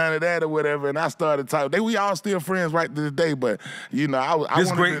none of that or whatever, and I started talking. We all still friends right to this day, but, you know, I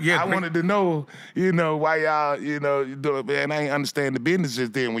wanted to know, you know, why y'all, you know, do it, and I ain't understand the business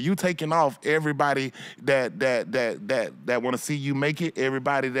just then. When you taking off everybody that want to see you make it,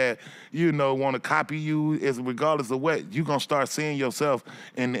 everybody that, you know, want to copy you, is regardless of what, you going to start seeing yourself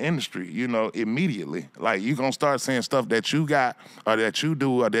in the industry, you know, immediately. Like, you going to start saying stuff that you got or that you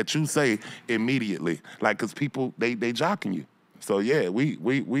do or that you say immediately. Like, because people, they jocking you. So, yeah, we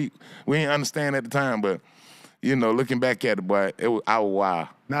didn't understand at the time, but, you know, looking back at it, boy, I was wild.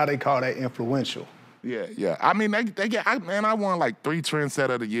 Now they call that influential. Yeah. I mean, I won like 3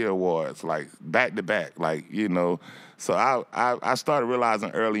 Trendsetter of the Year awards, like back to back, like, you know. So I started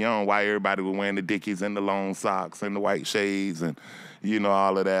realizing early on why everybody was wearing the Dickies and the long socks and the white shades and, you know,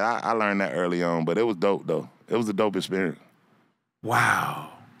 all of that. I learned that early on, but it was dope, though. It was a dope experience. Wow.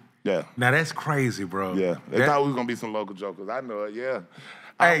 Yeah. Now, that's crazy, bro. Yeah. They thought we was going to be some local jokers. I know it, yeah.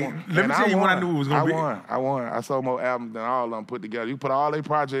 Hey, let me tell you when I knew it was going to be. I won. I sold more albums than all of them put together. You put all their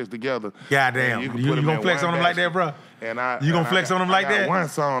projects together. Goddamn. You going to flex on them like that, bro? You going to flex on them like that? One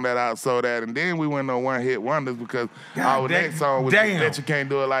song that I sold that, and then we went on one-hit wonders because our next song was That You Can't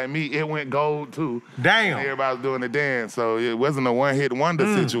Do It Like Me. It went gold, too. Damn. And everybody was doing the dance, so it wasn't a one-hit wonder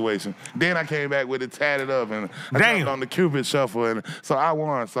situation. Then I came back with it tatted up, and I jumped on the Cupid Shuffle, and so I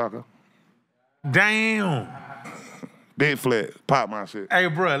won, sucker. Damn. Big flat, pop my shit. Hey,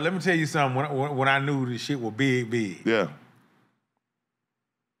 bro, let me tell you something. When I knew this shit was big. Yeah.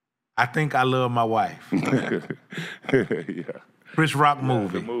 I Think I Love My Wife. Yeah. Chris Rock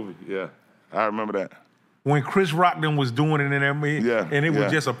movie. The movie, yeah. I remember that. When Chris Rock then was doing it in that movie, and it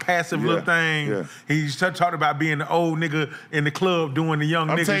was just a passive little thing. Yeah. He talked about being the old nigga in the club doing the young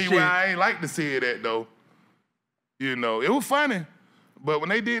nigga shit. I'm telling you where I ain't like to see it at, though. You know, it was funny. But when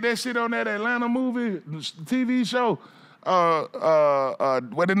they did that shit on that Atlanta movie, TV show,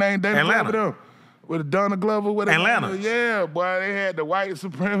 what the name? Atlanta. With Donna Glover. With Atlanta. Yeah, boy, they had the white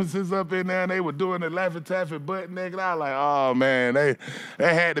supremacists up in there, and they were doing the Laffy Taffy butt naked. I was like, oh, man, they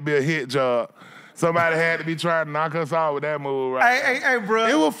had to be a hit job. Somebody had to be trying to knock us out with that move, right? Hey, bro.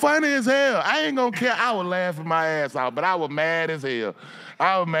 It was funny as hell. I ain't gonna care. I was laughing my ass off, but I was mad as hell.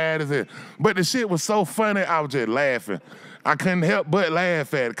 But the shit was so funny, I was just laughing. I couldn't help but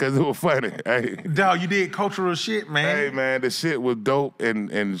laugh at it because it was funny. Hey. Dog, you did cultural shit, man. Hey, man, the shit was dope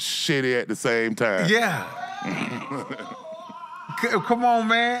and shitty at the same time. Yeah. Come on,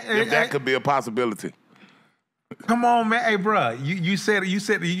 man. If that could be a possibility. Come on, man. Hey, bro, you set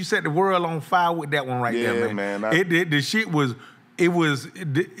the world on fire with that one right there, man. The shit was it was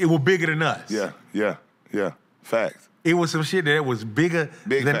bigger than us. Yeah. Facts. It was some shit that was bigger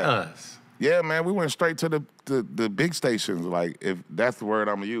than us. Yeah, man, we went straight to the big stations, like, if that's the word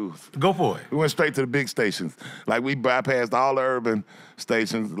I'm gonna use. Go for it. We went straight to the big stations. Like, we bypassed all the urban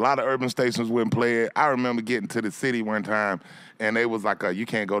stations. A lot of urban stations wouldn't play it. I remember getting to the city one time, and they was like, you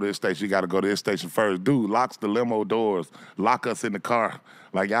can't go to this station, you gotta go to this station first. Dude locks the limo doors, lock us in the car.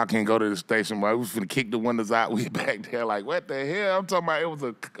 Like, y'all can't go to the station, bro. We was finna kick the windows out. We back there like, what the hell? I'm talking about it was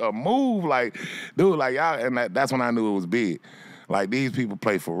a move. Like, dude, like, y'all, and that's when I knew it was big. Like, these people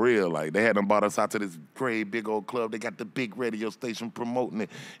play for real. Like, they had them brought us out to this great big old club. They got the big radio station promoting it.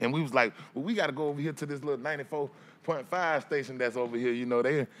 And we was like, well, we got to go over here to this little 94.5 station that's over here. You know,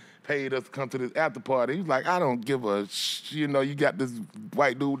 they paid us to come to this after party. He was like, I don't give a you know, you got this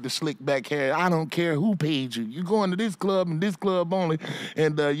white dude with the slick back hair. I don't care who paid you. You going to this club and this club only.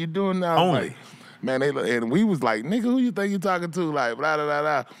 And you doing that. Only. Like, man, and we was like, nigga, who you think you talking to? Like, blah, blah, blah,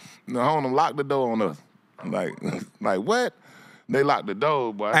 blah. The homie locked the door on us. Like what? They locked the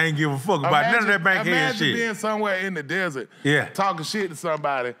door, boy. I ain't give a fuck about none of that bankhead shit. Imagine being somewhere in the desert, yeah, talking shit to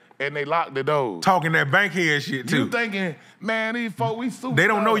somebody, and they lock the door. Talking that bankhead shit, too. You thinking, man, these folk, we super. They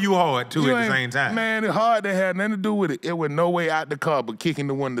don't know you hard, too, at the same time. Man, it's hard. They had nothing to do with it. It was no way out the car but kicking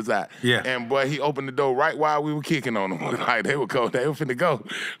the windows out. Yeah. And, boy, he opened the door right while we were kicking on them. Like, they were finna go.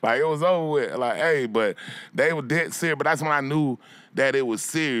 Like, it was over with. Like, hey, but they were dead serious. But that's when I knew that it was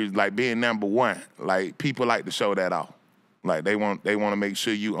serious, like being number one. Like, people like to show that off. Like, they want to make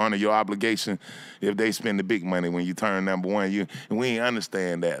sure you honor your obligation if they spend the big money when you turn number one. And we ain't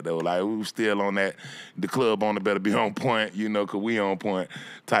understand that, though. Like, we was still on that, the club owner better be on point, you know, because we on point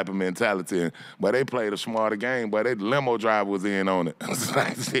type of mentality. But they played a smarter game, but the limo driver was in on it.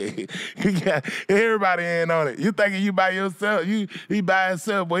 Like I said, he got everybody in on it. You thinking you by yourself, he by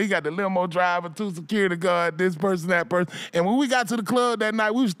himself, but he got the limo driver, 2 security guards, this person, that person. And when we got to the club that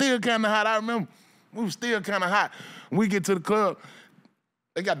night, we was still kind of hot. I remember. We was still kind of hot. When we get to the club,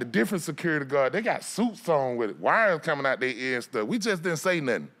 they got the different security guard. They got suits on with it, wires coming out their ear and stuff. We just didn't say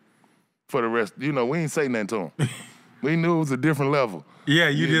nothing for the rest. You know, we ain't say nothing to them. We knew it was a different level. Yeah,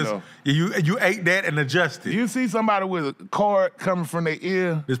 you ate that and adjusted. You see somebody with a cord coming from their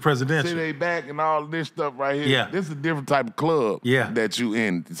ear. It's presidential. See their back and all this stuff right here. Yeah. This is a different type of club that you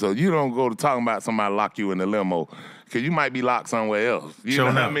in. So you don't go to talking about somebody lock you in the limo. Because you might be locked somewhere else. You know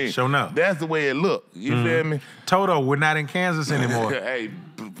what I mean? Sure enough. That's the way it look. You feel me? Toto, we're not in Kansas anymore. Hey,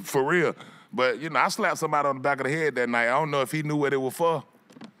 for real. But, you know, I slapped somebody on the back of the head that night. I don't know if he knew what it was for.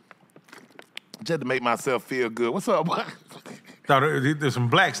 Just to make myself feel good. What's up, boy? Thought there's some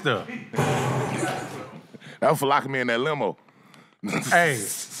black stuff. That was for locking me in that limo. hey,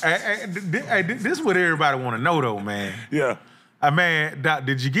 this is what everybody want to know, though, man. Yeah. Man, Doc,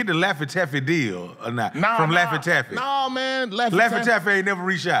 did you get the Laffy Taffy deal or not? From Laffy Taffy? No, man. Laffy Taffy ain't never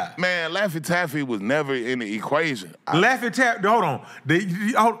reached out. Man, Laffy Taffy was never in the equation. Laffy Taffy, hold on. Do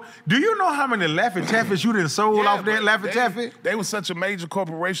you know how many Laffy Taffys you done sold off that Laffy Taffy? They were such a major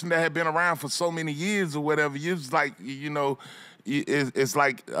corporation that had been around for so many years or whatever. It's like, you know, it's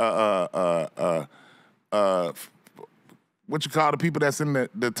like what you call the people that's in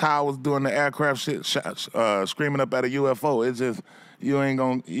the towers doing the aircraft shit, screaming up at a UFO. It's just, you ain't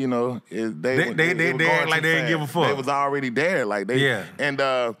gonna, you know, they act like they didn't give a fuck. They was already there, like they. Yeah. And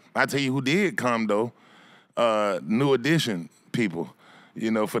I tell you who did come though, New Edition people, you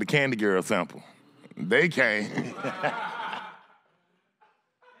know, for the Candy Girl sample, they came.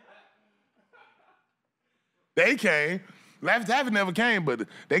 They came. Laffy Taffy never came, but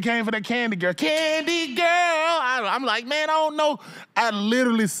they came for that Candy Girl. Candy Girl! I'm like, man, I don't know. I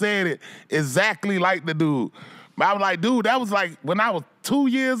literally said it exactly like the dude. I was like, dude, that was like when I was 2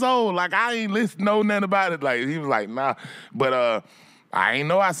 years old. Like, I ain't know nothing about it. Like, he was like, nah. But I ain't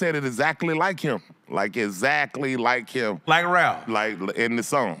know I said it exactly like him. Like, exactly like him. Like Ralph. Like, in the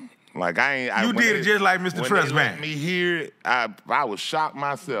song. Like, I ain't... You did it just like Mr. Trust, man. When they let me hear it, I was shocked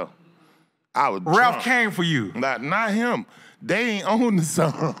myself. Ralph drunk. came for you. Not him. They ain't own the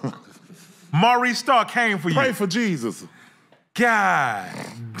song. Maurice Starr came for you. Pray for Jesus. God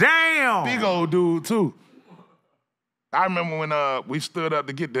damn. Big old dude, too. I remember when we stood up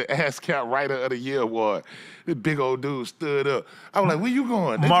to get the ASCAP Writer of the Year award. This big old dude stood up. I was like, where you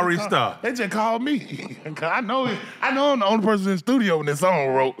going? Maurice Starr. They just called me. I know I'm the only person in the studio when this song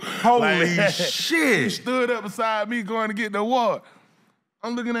wrote. Holy shit. He stood up beside me going to get the award.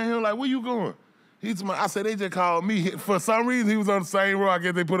 I'm looking at him like, where you going? I said, they just called me. For some reason, he was on the same row. I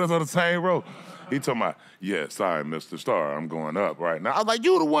guess they put us on the same row. He told me, yeah, sorry, Mr. Star, I'm going up right now. I was like,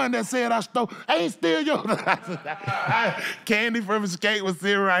 you the one that said I stole. I ain't steal your. Candy from Escape was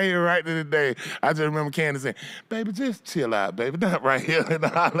sitting right here right to the day. I just remember Candy saying, baby, just chill out, baby. Not right here.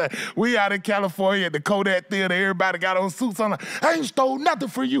 We out in California at the Kodak Theater. Everybody got on suits. I'm like, I ain't stole nothing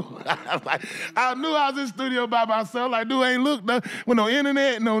for you. I knew I was in the studio by myself. Like, dude, ain't looked with no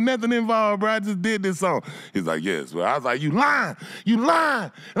internet, no nothing involved, bro. I just did this song. He's like, yes. Well, I was like, you lying. You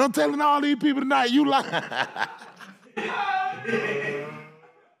lying. And I'm telling all these people tonight, you lying.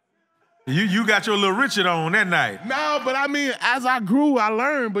 You got your little Richard on that night. No, but I mean, as I grew, I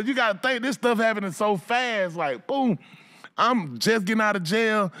learned. But you got to think, this stuff happening so fast. Like, boom, I'm just getting out of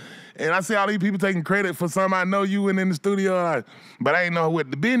jail, and I see all these people taking credit for something I know you went in the studio. Like, but I ain't know what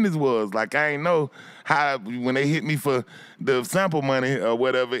the business was. Like, I ain't know how, when they hit me for the sample money or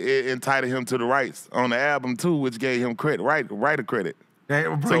whatever, it entitled him to the rights on the album, too, which gave him credit, writer credit.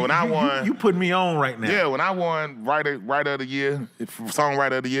 Bro, so when I won, you put me on right now. Yeah, when I won writer of the year,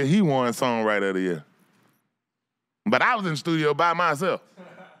 songwriter of the year, he won songwriter of the year. But I was in the studio by myself.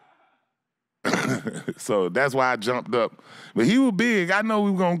 So that's why I jumped up. But he was big. I know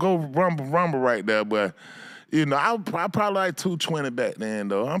we were gonna go rumble right there, but you know, I probably like 220 back then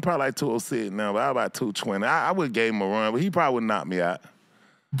though. I'm probably like 206 now, but I about 220. I would have gave him a run, but he probably would knock me out.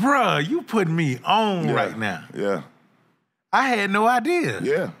 Bruh, you putting me on right now. Yeah. I had no idea.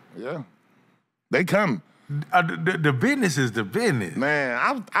 Yeah. They come. The business is the business.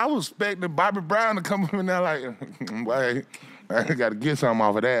 Man, I was expecting Bobby Brown to come up in there like, wait, I got to get something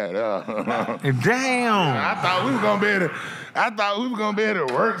off of that. Damn. I thought we were gonna be able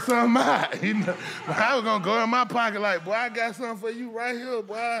to work something out. You know? I was gonna go in my pocket like, boy, I got something for you right here,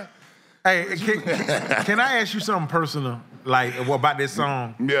 boy. Hey, can I ask you something personal, like about this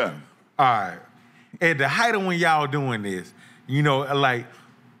song? Yeah. All right. At the height of when y'all doing this, you know, like,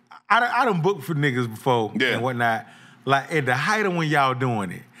 I done booked for niggas before and whatnot. Like, at the height of when y'all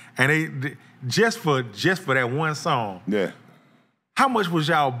doing it, and they just for that one song. Yeah. How much was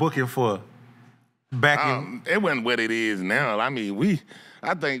y'all booking for back in? It wasn't what it is now. I mean,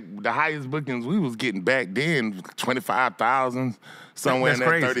 I think the highest bookings we was getting back then, 25,000, somewhere in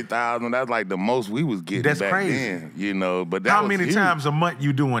that 30,000. That's like the most we was getting back then, you know. But that how was many huge. times a month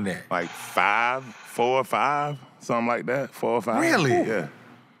you doing that? Like 4 or 5, something like that. 4 or 5. Really? Yeah.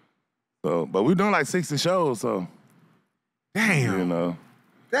 So, but we doing like 60 shows, so. Damn. You know.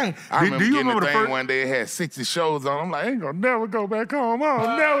 Dang. I remember getting the thing one day, it had 60 shows on. I'm like, I ain't gonna never go back home. I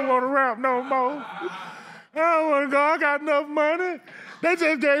don't never wanna rap no more. I don't wanna go, I got enough money. They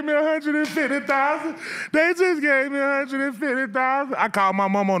just gave me 150,000. They just gave me 150,000. I called my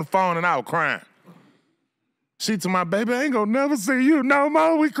mom on the phone and I was crying. She told my baby, I ain't gonna never see you no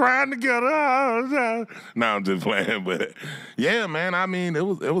more. We crying together. No, I'm just playing, but yeah, man. I mean, it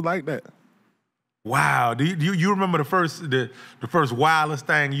was like that. Wow. Do you remember the first wireless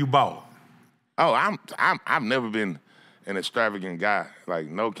thing you bought? Oh, I've never been an extravagant guy. Like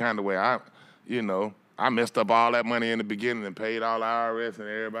no kind of way. I messed up all that money in the beginning and paid all the IRS and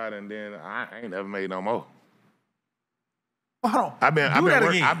everybody, and then I ain't never made no more. Hold on.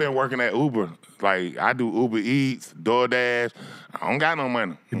 I've been working at Uber. Like I do Uber Eats, DoorDash. I don't got no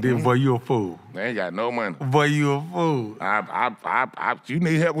money. Then boy, you a fool. I ain't got no money. Boy, you a fool. You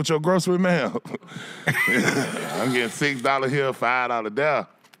need help with your grocery mail. I'm getting $6 here, $5 there.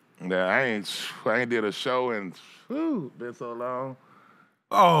 Yeah, I ain't did a show in been so long.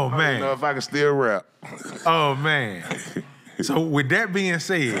 Oh I man. don't know if I can still rap. Oh man. So with that being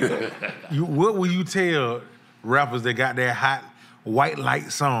said, what will you tell rappers that got that hot white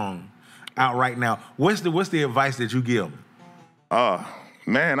light song out right now? What's the advice that you give them?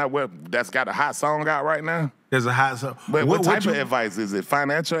 Man, that's got a hot song out right now. There's a hot song. But what type of advice? Is it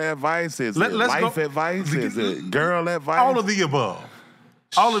financial advice? Is it life advice? Is it girl advice? All of the above.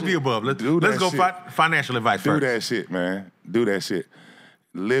 All of the above. Let's go financial advice first. Do that shit, man. Do that shit.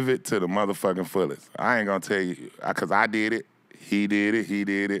 Live it to the motherfucking fullest. I ain't gonna tell you, because I did it. He did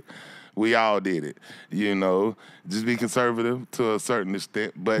it. We all did it. You know, just be conservative to a certain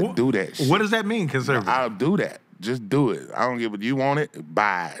extent, but do that shit. What does that mean, conservative? I'll do that. Just do it. I don't give a, you want it,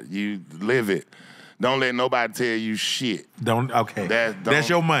 buy it. You live it. Don't let nobody tell you shit. That's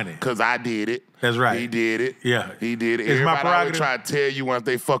your money. Because I did it. That's right. He did it. Yeah. He did it. It's my Everybody always prerogative. try to tell you once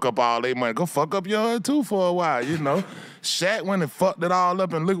they fuck up all their money. Go fuck up yours too for a while, you know. Shaq went and fucked it all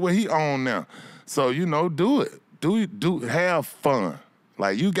up and look what he own now. So, you know, do it. Have fun.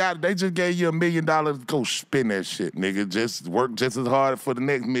 Like they just gave you $1 million, go spend that shit, nigga. Just work just as hard for the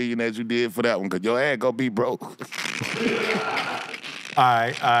next million as you did for that one, cause your ass gonna be broke. All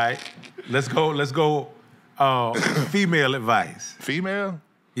right. Let's go. Female advice. Female?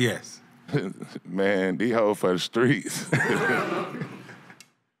 Yes. Man, these hoes for the streets.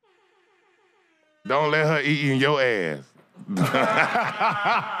 Don't let her eat in your ass.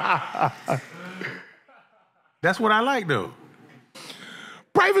 That's what I like, though.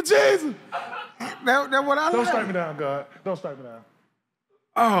 Pray for Jesus. That's what I Don't like. strike me down, God. Don't strike me down.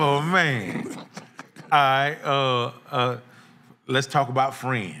 Oh, man. All right, let's talk about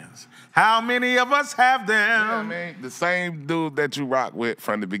friends. How many of us have them? Yeah, man. The same dude that you rock with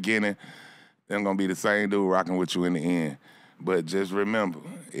from the beginning, them gonna be the same dude rocking with you in the end. But just remember,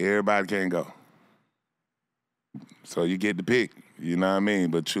 everybody can't go. So you get to pick, you know what I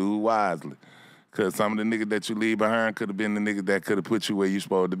mean? But choose wisely. Because some of the niggas that you leave behind could have been the niggas that could have put you where you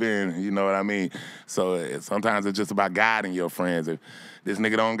supposed to be, you know what I mean? So sometimes it's just about guiding your friends. If this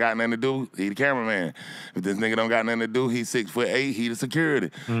nigga don't got nothing to do, he the cameraman. If this nigga don't got nothing to do, he's 6'8", he the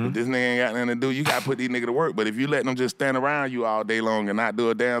security. If this nigga ain't got nothing to do, you got to put these niggas to work. But if you let them just stand around you all day long and not do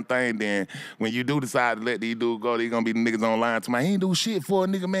a damn thing, then when you do decide to let these dudes go, they going to be the niggas online to my, he ain't do shit for a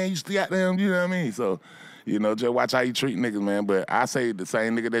nigga, man. You still got them, you know what I mean? So, you know, just watch how you treat niggas, man. But I say the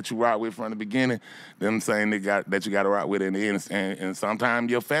same nigga that you rock with from the beginning, them same nigga that you got to rock with in the end. And sometimes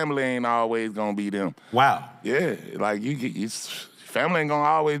your family ain't always going to be them. Wow. Yeah, like family ain't going to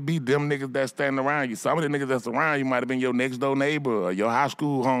always be them niggas that's standing around you. Some of the niggas that's around you might have been your next door neighbor or your high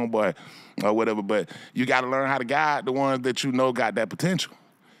school homeboy or whatever. But you got to learn how to guide the ones that you know got that potential.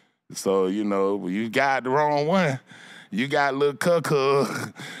 So, you know, you guide the wrong one. You got little cuckoo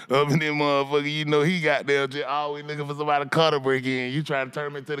up in there, motherfucker. You know he got there just always looking for somebody to cut a break in. You try to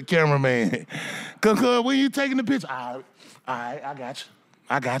turn him into the cameraman. Cuckoo, when you taking the picture? All right,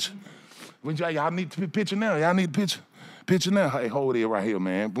 I got you. When y'all need to picture now. Y'all need a picture. Picture now. Hey, hold it right here,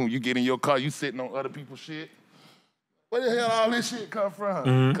 man. Boom, you get in your car, you sitting on other people's shit. Where the hell all this shit come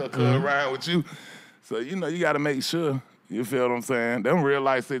from? Cuckoo around with you. So, you know, you got to make sure. You feel what I'm saying? Them real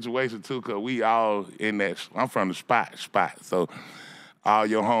life situations too, cause we all in that. I'm from the spot. So all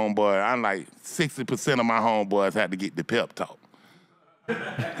your homeboys, I'm like 60% of my homeboys had to get the pep talk. You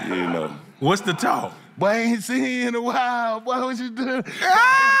know. What's the talk? Boy, I ain't seen you in a while. Boy, what you doing?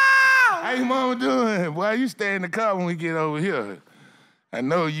 How your mama doing? Boy, you stay in the car when we get over here. I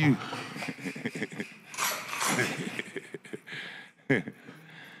know you.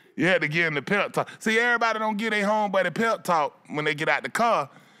 You had to give them the pep talk. See, everybody don't get their homeboy the pep talk when they get out the car,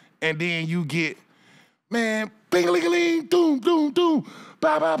 and then you get, man, bing-a-ling-a-ling, doom, doom, doom,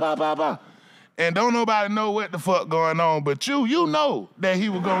 ba, ba, ba, ba, ba. And don't nobody know what the fuck going on, but you know that he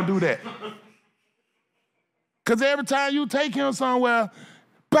was gonna do that. Because every time you take him somewhere,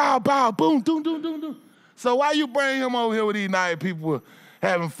 bow, bow, boom, doom, doom, doom, doom. So why you bring him over here with these nice people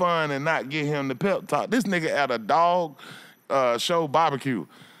having fun and not get him the pep talk? This nigga at a dog show barbecue.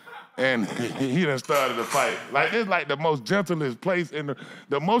 And he done started a fight. Like, it's like the most gentlest place. And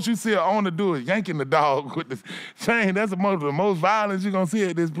the most you see an owner do is yanking the dog with the chain. That's the most violence you're going to see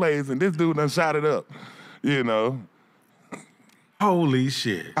at this place. And this dude done shot it up, you know. Holy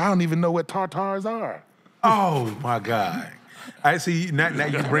shit. I don't even know what tartars are. Oh, my God. I see. Now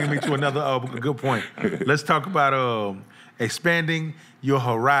you bring me to another good point. Let's talk about expanding your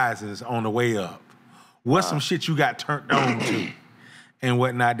horizons on the way up. What's some shit you got turned on to? And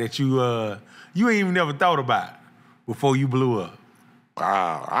whatnot that you ain't even never thought about before you blew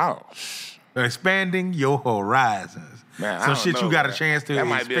up. Expanding your horizons. Man, some shit you got a chance to experience. That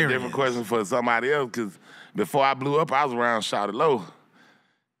might be a different question for somebody else, because before I blew up, I was around Shawty Low.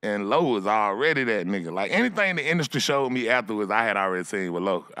 And Low was already that nigga. Like, anything the industry showed me afterwards, I had already seen with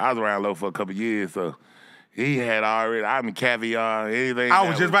Low. I was around Low for a couple years, so he had already, I mean, caviar, anything. I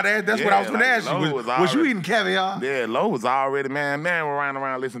was just about to ask, that's what I was going to ask you. Was you eating caviar? Yeah, Low was already, man, we're running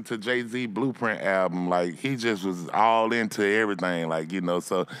around listening to Jay-Z Blueprint album. Like, he just was all into everything, like, you know.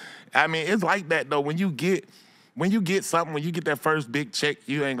 So, I mean, it's like that, though. When you get something, when you get that first big check,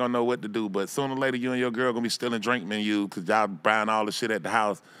 you ain't going to know what to do. But sooner or later, you and your girl going to be stealing drink menus because y'all buying all the shit at the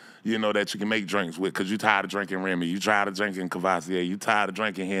house, you know, that you can make drinks with, because you tired of drinking Remy. You tired of drinking Cavassier. You tired of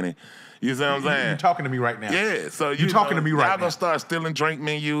drinking Henny. You see what I'm saying? You're talking to me right now. Yeah, so you're talking to me right now. Y'all gonna start stealing drink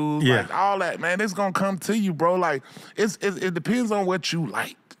menus, yeah. like all that, man. It's gonna come to you, bro. Like it depends on what you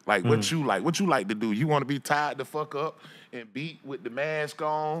like. Like what you like to do. You want to be tied the fuck up and beat with the mask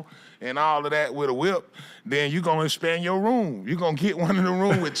on and all of that with a whip, then you're gonna expand your room. You're gonna get one in the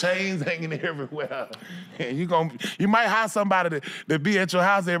room with chains hanging everywhere. And you might hire somebody to be at your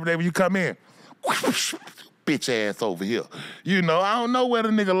house every day when you come in. Bitch ass over here. You know, I don't know what a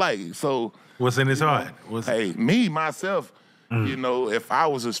nigga like. So what's in his heart? Me, myself, you know, if I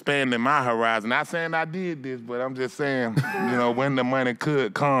was expanding my horizon, not saying I did this, but I'm just saying, you know, when the money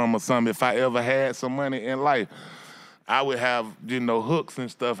could come or something, if I ever had some money in life, I would have, you know, hooks and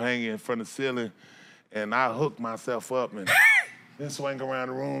stuff hanging from the ceiling, and I hook myself up and then swing around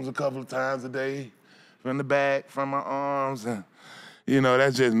the rooms a couple of times a day, from the back, from my arms, and, you know,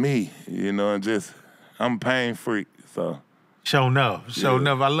 that's just me, you know, and just, I'm a pain freak, so. Show enough.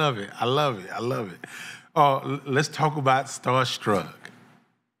 I love it. I love it. Let's talk about Starstruck.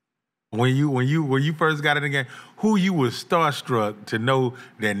 When you first got in the game, who you was starstruck to know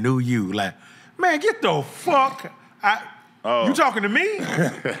that knew you? Like, man, get the fuck out. You talking to me?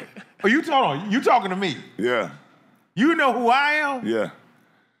 Or you talking to me? Yeah. You know who I am? Yeah.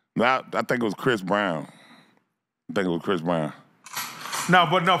 No, I think it was Chris Brown. No,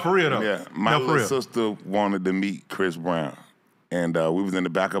 for real though. Yeah, my little sister wanted to meet Chris Brown, and we was in the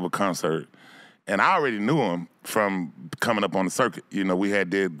back of a concert, and I already knew him from coming up on the circuit. You know, we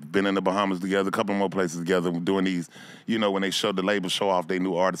had been in the Bahamas together, a couple more places together, doing these, you know, when they showed the label show off, they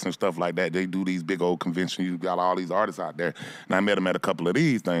new artists and stuff like that. They do these big old conventions. You got all these artists out there, and I met him at a couple of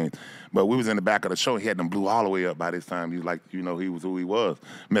these things. But we was in the back of the show. He had them blew all the way up by this time. He was like, you know, he was who he was,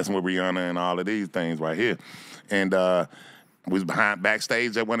 messing with Rihanna and all of these things right here, and. We was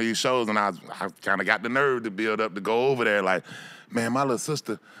backstage at one of these shows, and I kind of got the nerve to build up to go over there. Like, man, my little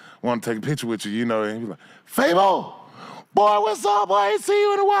sister want to take a picture with you, you know. And he was like, Fabo, boy, what's up, boy? I ain't see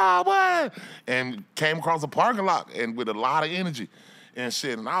you in a while, boy. And came across a parking lot and with a lot of energy and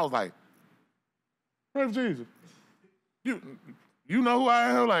shit. And I was like, hey, Jesus, you know who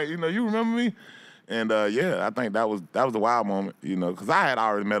I am? Like, you know, you remember me? And yeah, I think that was a wild moment, you know, because I had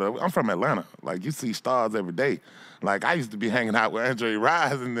already met her. I'm from Atlanta. Like, you see stars every day. Like, I used to be hanging out with Andre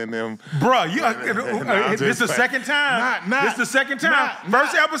Rising and them. Bruh, this the second time. This the second time.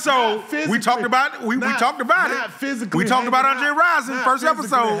 First episode, we talked about it. We talked about it. We talked about Andre Rising, first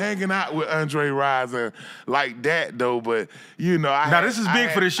episode. Hanging out with Andre Rising like that, though. But, you know, this is big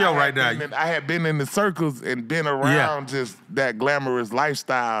for this show right now. I had been in the circles and been around just that glamorous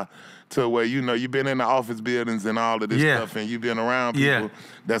lifestyle to where, you know, you've been in the office buildings and all of this stuff, and you've been around people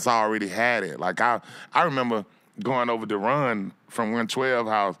that's already had it. Like, I remember going over to Run from 112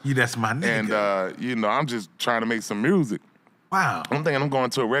 House. That's my nigga. And, you know, I'm just trying to make some music. Wow. I'm thinking I'm going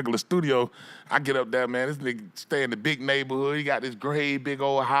to a regular studio. I get up there, man, this nigga stay in the big neighborhood. He got this great big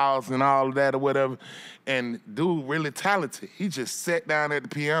old house and all of that or whatever. And dude really talented. He just sat down at the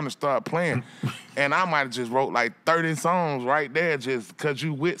piano and started playing. And I might have just wrote like 30 songs right there just because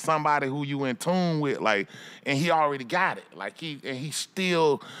you with somebody who you in tune with. Like, and he already got it. Like, he's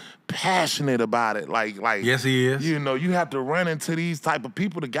still passionate about it. Like, yes, he is. You know, you have to run into these type of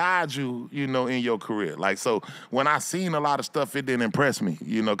people to guide you, you know, in your career. Like, so when I seen a lot of stuff, it didn't impress me,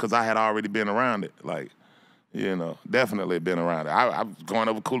 you know, because I had already been around it. Like, you know, definitely been around it. I was going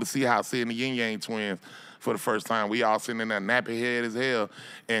over Cool to See House, seeing the Yin Yang Twins for the first time. We all sitting in there nappy head as hell,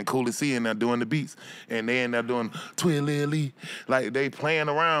 and Cool to See in there doing the beats. And they in there doing Twilly, like they playing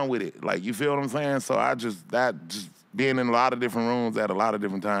around with it. Like, you feel what I'm saying? So that being in a lot of different rooms at a lot of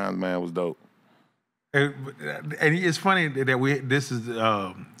different times, man, was dope. And it's funny that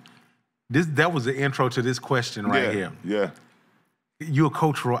that was the intro to this question right here. Yeah. You're a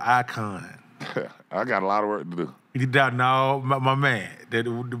cultural icon. I got a lot of work to do. No, my man, the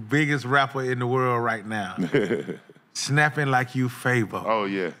biggest rapper in the world right now. Snapping like you, Fabo. Oh,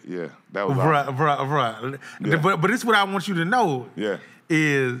 yeah. That was Bruh. Yeah. But this is what I want you to know. Yeah.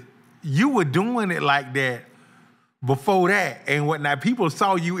 Is you were doing it like that before that and whatnot. People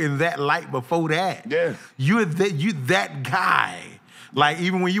saw you in that light before that. Yeah. You that guy. Like,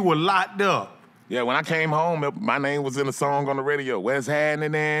 even when you were locked up. Yeah, when I came home, my name was in a song on the radio. What's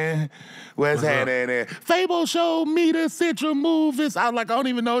happening? What's happening? Fabo showed me the Central Movies. I was like, I don't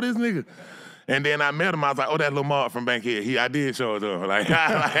even know this nigga. And then I met him. I was like, oh, that Lamar from Bankhead. I did show it to him. Like,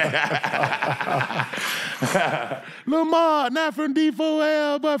 Lamar, not from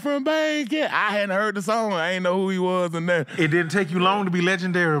D4L, but from Bankhead. I hadn't heard the song. I ain't know who he was. And then it didn't take you long to be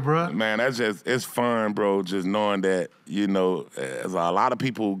legendary, bro. Man, it's fun, bro, just knowing that, you know, there's a lot of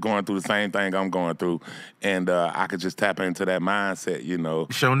people going through the same thing I'm going through. And I could just tap into that mindset, you know,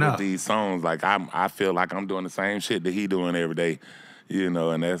 with these songs. Like, I feel like I'm doing the same shit that he doing every day, you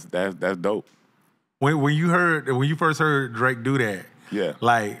know, and that's dope. When you first heard Drake do that, yeah,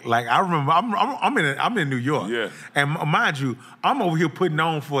 like I remember I'm in New York, yeah, and mind you, I'm over here putting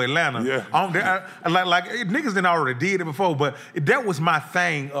on for Atlanta, yeah, like niggas done already did it before, but that was my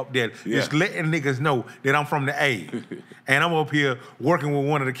thing up there, just letting niggas know that I'm from the A, and I'm up here working with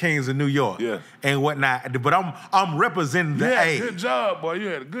one of the kings of New York, and whatnot, but I'm representing the A. Good job, boy. You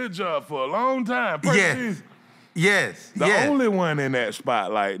had a good job for a long time. Yes. The only one in that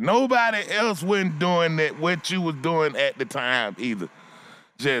spotlight. Nobody else wasn't doing that, what you was doing at the time either.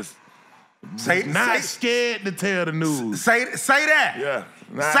 Just Not scared to tell the news. Say that. Yeah.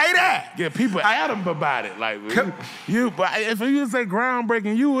 Say that. Yeah, people adamant about it. Like but if you say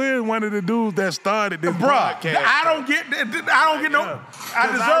groundbreaking, you is one of the dudes that started this podcast. I don't get no.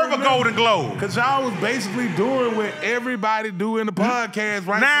 I deserve a Golden Globe. Cause y'all was basically doing what everybody do in the podcast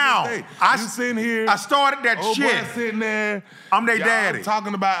right now. You sitting here. I started that shit. Boy sitting there. I'm they daddy.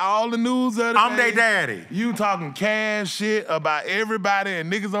 Talking about all the news of the I'm day. they daddy. You talking cash shit about everybody and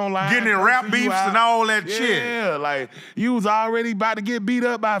niggas online. Getting in rap beefs and all that shit. Yeah, like you was already about to get beat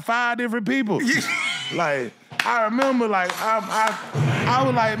up by 5 different people. Like I remember, like I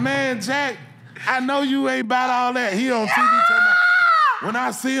was like, man, Jack, I know you ain't about all that. He on TV talking about. When I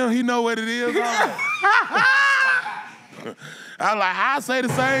see him, he know what it is. I'm like, I say the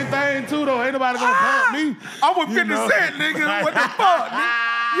same thing too, though. Ain't nobody gonna pump me. I'm with 50 Cent, nigga. What the fuck, nigga?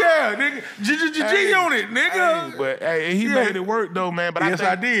 Yeah, nigga. G on it, nigga. Hey, but hey, he made it work though, man. But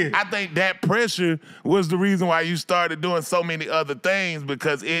I did. I think that pressure was the reason why you started doing so many other things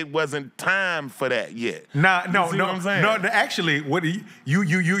because it wasn't time for that yet. No. What I'm saying? No. Actually, what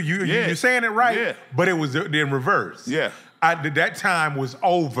you're saying it right, but it was in reverse. Yeah. That time was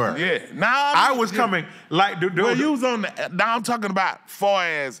over. Yeah. I was coming like well, you was on the. Now I'm talking about far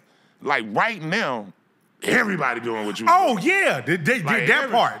as like right now. Everybody doing what you doing. Yeah, that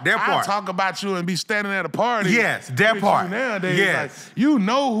part. I talk about you and be standing at a party. Yes, that part. Nowadays, yes. Like, you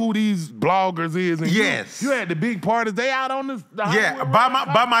know who these bloggers is. And yes. You had the big parties. They out on the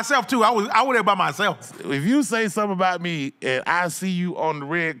by myself too. I was there by myself. If you say something about me and I see you on the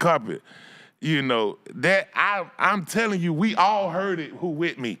red carpet, you know that I'm telling you, we all heard it. Who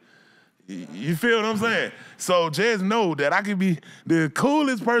with me? You feel what I'm saying? So just know that I can be the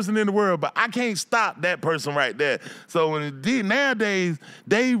coolest person in the world, but I can't stop that person right there. So nowadays,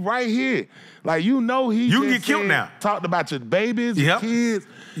 they right here. Like, you know he you can get killed now. Talked about your babies, your kids.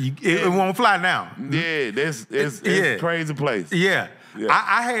 It won't fly now. Yeah, it's a crazy place. Yeah. Yeah.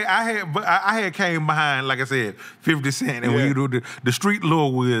 I had came behind, like I said, 50 Cent, and when you do the street law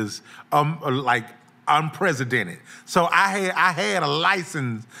was like unprecedented. So I had a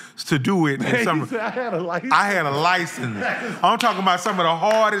license to do it. I had a license. I had a license. I'm talking about some of the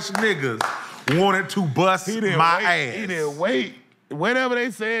hardest niggas wanted to bust my ass. He didn't wait. Whatever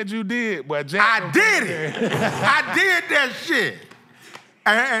they said you did, but Jack I did it. I did that shit.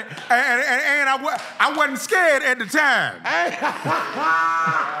 And I wasn't scared at the time.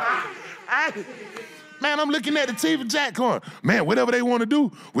 Man, I'm looking at the TV Jack going, man, whatever they want to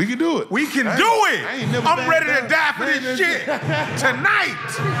do, we can do it. We can do it. I'm ready to die for this shit tonight.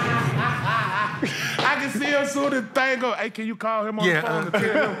 I can see him soon as the thing go, hey, can you call him on the phone and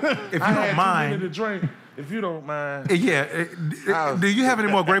tell him if you don't mind. To drink. If you don't mind. Yeah. Do you have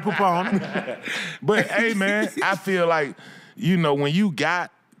any more Grey Poupon? But, hey, man, I feel like, you know, when you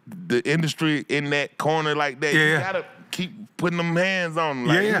got the industry in that corner like that, you got to keep putting them hands on them.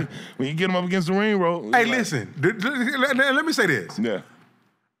 Like, when you get them up against the ring road. Hey, listen, let me say this. Yeah.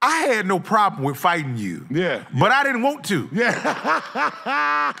 I had no problem with fighting you. Yeah. But I didn't want to. Yeah.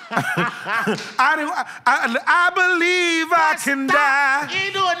 I believe I can die. You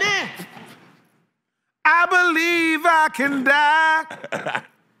ain't doing that. I believe I can die.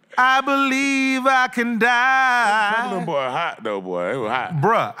 I believe I can die. Some of them boy hot though, boy. It was hot.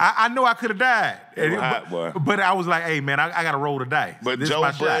 Bruh, I know I could have died. It was hot, boy. But I was like, hey, man, I got to roll the dice. But this Joe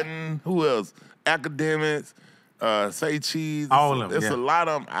Budden, who else? Academics, Say Cheese. All of them, There's a lot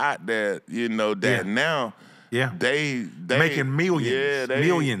of them out there, you know, that now they making millions. Yeah,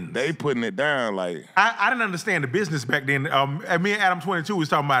 millions. They putting it down like. I didn't understand the business back then. Me and Adam 22 was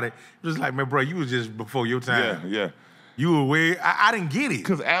talking about it. It was like, man, bro, you was just before your time. Yeah. You were way. I didn't get it.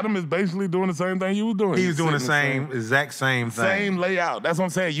 Because Adam is basically doing the same thing you were doing. He was doing the exact same thing. Same layout. That's what I'm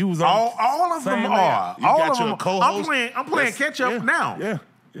saying. You was on all of them are. You got your co-host. I'm playing catch up now.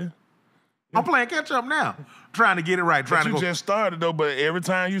 Yeah. I'm playing catch up now. Trying to get it right. You just started though, but every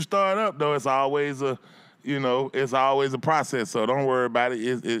time you start up though, it's always a process. So don't worry about it.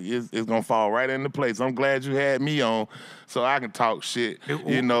 It's gonna fall right into place. I'm glad you had me on, so I can talk shit.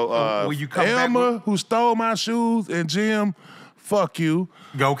 You know, will you come Elmer, back who stole my shoes, and Jim, fuck you.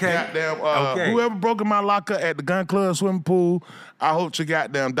 Okay. Goddamn, whoever broke in my locker at the gun club swimming pool, I hope your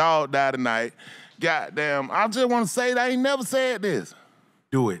goddamn dog died tonight. Goddamn, I just want to say that I ain't never said this.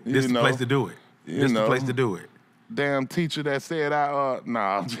 Do it. This is the place to do it. This is the place to do it. Damn teacher that said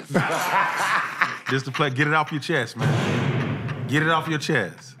nah. Just to play, get it off your chest, man. Get it off your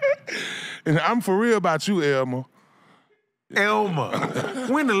chest. And I'm for real about you, Elmer. Elmer.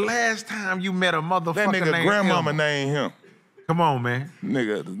 When the last time you met a motherfucker that nigga named grandmama Elmer? named him. Come on, man.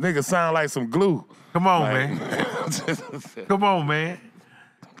 Nigga sound like some glue. Come on, man. Come on, man.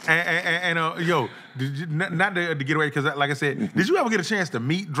 Yo, not to get away, because like I said, did you ever get a chance to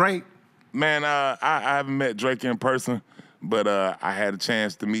meet Drake? Man, I haven't met Drake in person, but I had a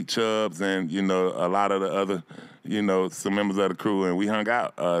chance to meet Chubbs and, you know, a lot of the other, you know, some members of the crew, and we hung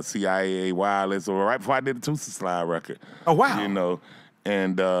out, CIA Wireless, or right before I did the Tootsie Slide record. Oh, wow. You know,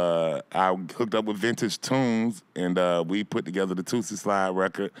 and I hooked up with Vintage Tunes, and we put together the Tootsie Slide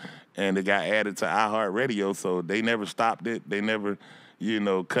record, and it got added to iHeartRadio, so they never stopped it. They never, you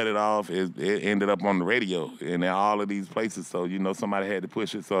know, cut it off. It ended up on the radio and in all of these places. So, you know, somebody had to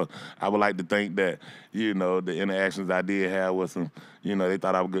push it. So I would like to think that, you know, the interactions I did have with some, you know, they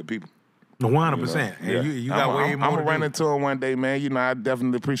thought I was good people. 100%. You know? And you got way more. I'm to gonna run do. into him one day, man. You know, I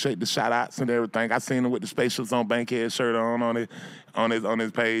definitely appreciate the shout outs and everything. I seen him with the Spaceships on Bankhead shirt on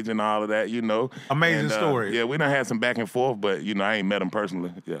his page and all of that, you know. Amazing And, story. Yeah, we done had some back and forth, but, you know, I ain't met him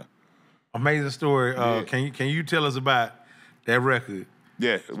personally. Yeah. Amazing story. Yeah. Can you tell us about that record?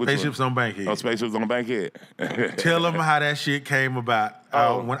 Yeah. Spaceships on Bankhead. Oh, Spaceships on Bankhead. Tell them how that shit came about.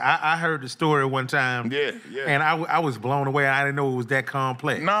 When I heard the story one time, Yeah. and I was blown away. I didn't know it was that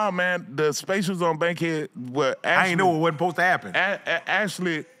complex. Nah, man, the Spaceships on Bankhead were actually... I didn't know it wasn't supposed to happen.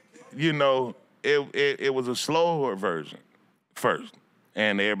 Actually, you know, it was a slower version first,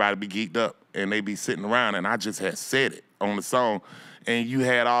 and everybody be geeked up, and they be sitting around, and I just had said it on the song, and you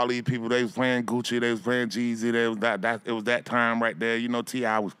had all these people. They was playing Gucci, they was playing Jeezy. It was that time right there. You know,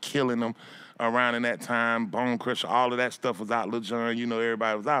 T.I. was killing them around in that time. Bone Crusher, all of that stuff was out. Lil Jon, you know,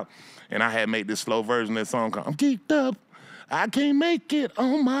 everybody was out, and I had made this slow version of that song called "I'm Geeked Up. I can't make it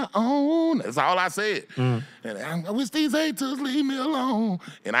on my own." That's all I said. And I wish these haters leave me alone.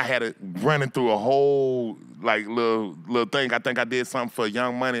 And I had it running through a whole like little thing. I think I did something for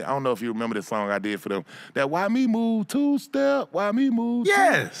Young Money. I don't know if you remember the song I did for them. That "Why Me Move Two Step, Why Me Move."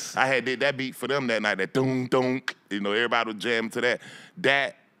 Yes. I had did that beat for them that night. That doom doom. You know, everybody was jamming to that.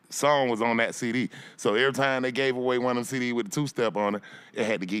 That song was on that CD. So every time they gave away one of them CDs with the two-step on it, it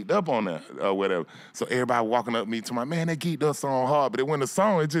had to Geeked Up on there or whatever. So everybody walking up to me to my, man, that Geeked Up song hard. But it wasn't a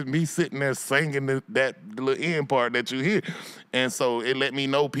song, it's just me sitting there singing that little end part that you hear. And so it let me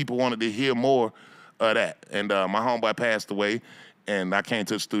know people wanted to hear more of that. And my homeboy passed away, and I came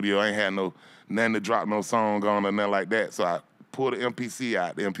to the studio. I ain't had nothing to drop no song on or nothing like that. So I pulled the MPC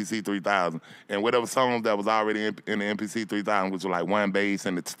out, the MPC 3000, and whatever songs that was already in the MPC 3000, which was like one bass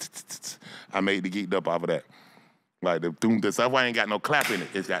and the I made the Geeked Up off of that. Like the doom, that's why I ain't got no clap in it.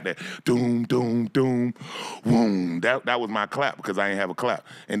 It's got that doom, doom, doom, boom. That was my clap because I ain't have a clap.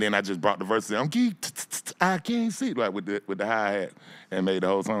 And then I just brought the verses. I'm geeked, I can't see, like with the hi-hat, and made the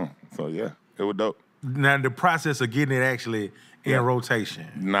whole song. So yeah, it was dope. Now the process of getting it actually in rotation.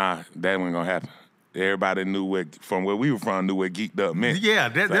 Nah, that wasn't gonna happen. Everybody knew from where we were from, knew what Geeked Up meant. Yeah,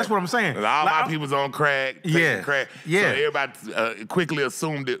 that's what I'm saying. All my people's on crack, taking crack. Yeah. So everybody quickly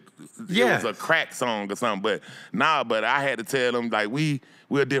assumed it was a crack song or something. But but I had to tell them, like, we're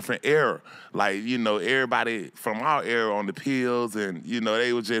a different era. Like, you know, everybody from our era on the pills, and, you know,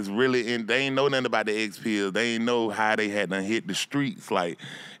 they was just really they ain't know nothing about the X pills. They ain't know how they had done hit the streets. Like,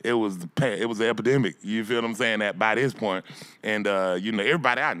 it was an epidemic. You feel what I'm saying? That by this point. And, you know,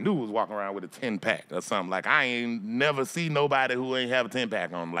 everybody I knew was walking around with a 10-pack or something. Like, I ain't never see nobody who ain't have a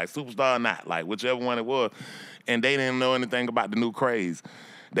 10-pack on them. Like, Superstar or not. Like, whichever one it was. And they didn't know anything about the new craze.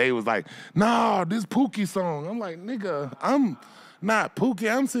 They was like, nah, this Pookie song. I'm like, nigga, I'm not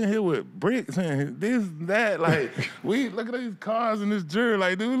Pookie. I'm sitting here with bricks and this, that. Like, we look at these cars and this jewelry.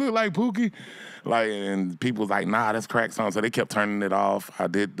 Like, do we look like Pookie? Like, and people was like, nah, that's crack song. So they kept turning it off. I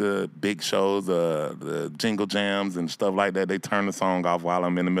did the big shows, the jingle jams and stuff like that. They turned the song off while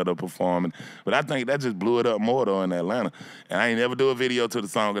I'm in the middle of performing. But I think that just blew it up more though in Atlanta. And I ain't never do a video to the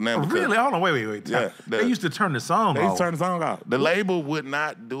song or nothing. Really? Hold on, wait. Yeah, they used to turn the song off. They used to turn the song off. The label would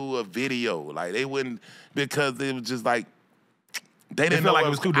not do a video. Like, they wouldn't, because it was just like, they didn't know like it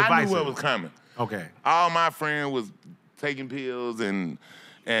was too divisive. I knew what was coming. Okay. All my friends was taking pills and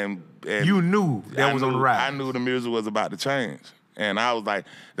you knew that was on the rise. I knew the music was about to change. And I was like,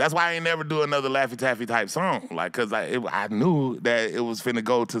 that's why I ain't never do another Laffy Taffy type song. Like, because I knew that it was finna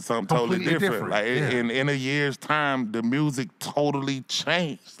go to something totally different. Like, in a year's time, the music totally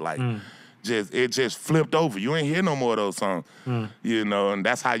changed. Like, it just flipped over. You ain't hear no more of those songs. You know, and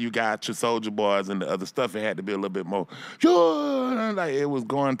that's how you got your Soulja Boys and the other stuff. It had to be a little bit more, like, it was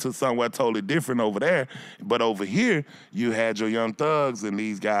going to somewhere totally different over there. But over here, you had your Young Thugs and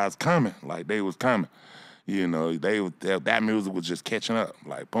these guys coming. Like, they was coming. You know, that music was just catching up.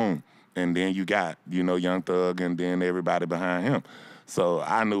 Like, boom. And then you got, you know, Young Thug and then everybody behind him. So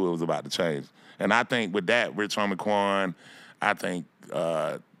I knew it was about to change. And I think with that, Rich Homie Quan, I think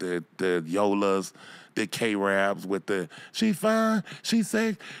the Yolas, the K-Raps with the she fine, she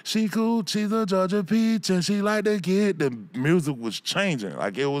sick, she cool, she's a Georgia peach, and she like to get. The music was changing.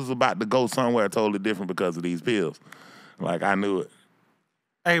 Like, it was about to go somewhere totally different because of these pills. Like, I knew it.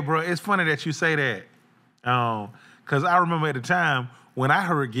 Hey, bro, it's funny that you say that. Because I remember at the time when I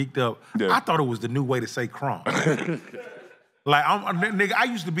heard Geeked Up, I thought it was the new way to say crunk. Like, nigga, I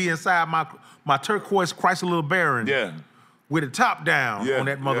used to be inside my turquoise Chrysler LeBaron with the top down on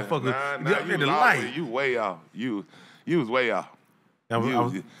that motherfucker. You the light. You way off. You was way off. I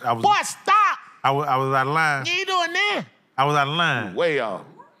was, Boy, stop! I was out of line. What you doing there? I was out of line. Way off.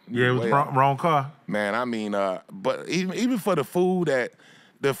 Yeah, it was wrong car. Man, I mean, but even for the fool that,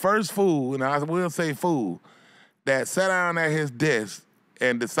 the first fool, and I will say fool, that sat down at his desk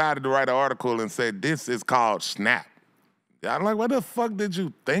and decided to write an article and said, this is called Snap. I'm like, what the fuck did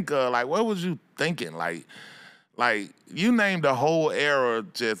you think of? Like, what was you thinking? Like you named the whole era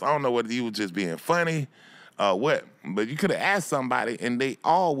just, I don't know whether you were just being funny or what, but you could have asked somebody and they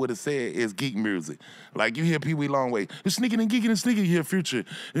all would have said it's geek music. Like, you hear Pee Wee Longway, you're sneaking and geeking and sneaking, you hear Future,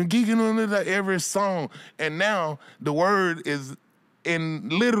 and geeking on every song. And now the word is in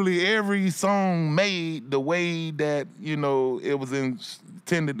literally every song made the way that, you know, it was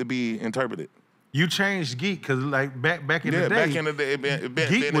intended to be interpreted. You changed geek because, like, back in the day, back in the day,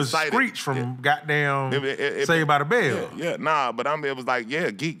 geek was Screech from goddamn Saved by the Bell. But it was like,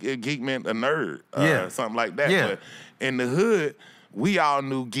 geek meant a nerd, something like that. Yeah. But in the hood, we all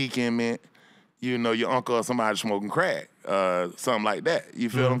knew geeking meant, you know, your uncle or somebody smoking crack, something like that. You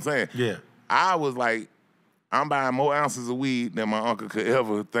feel what I'm saying? Yeah. I was like, I'm buying more ounces of weed than my uncle could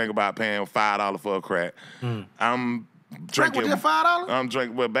ever think about paying $5 for a crack. I'm drinking. Crack was $5? I'm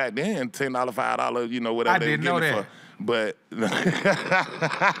drinking. Well, back then, $10, $5, you know, whatever I didn't know that. For. But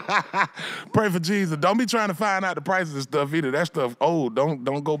pray for Jesus. Don't be trying to find out the prices of stuff either. That stuff old.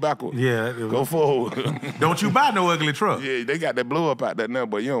 Don't go backward. Yeah. Go forward. Don't you buy no ugly truck. Yeah, they got that blow up out there now,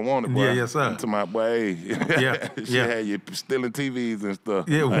 but you don't want it, boy. Yeah, yes, sir. To my boy, she had you stealing TVs and stuff.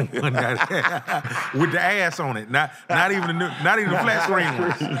 Yeah, with the ass on it. Not even the flat screen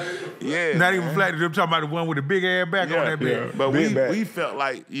ones. Yeah. Not even flat. I'm talking about the one with the big ass back on that bed. But we felt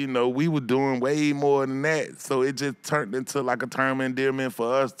like, you know, we were doing way more than that. So it just turned into like a term of endearment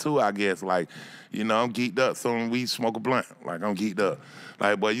for us too, I guess. Like, you know, I'm geeked up, so when we smoke a blunt, like, I'm geeked up.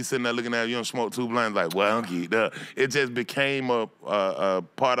 Like, boy, you sitting there looking at it, you don't smoke 2 blunts, like, well, I'm geeked up. It just became a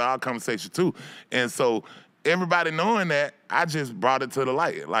part of our conversation too. And so everybody knowing that, I just brought it to the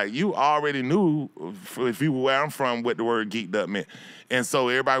light. Like, you already knew, if you were where I'm from, what the word geeked up meant. And so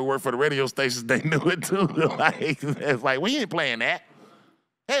everybody who worked for the radio stations, they knew it too. Like, it's like, we ain't playing that.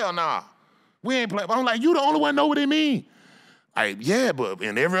 Hell nah. We ain't playing. I'm like, you the only one know what it mean. Like, yeah, but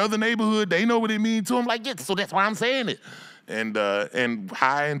in every other neighborhood, they know what it mean too. I'm like, yeah, so that's why I'm saying it. And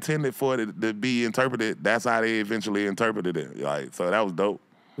how I intended for it to be interpreted, that's how they eventually interpreted it. Like, so that was dope.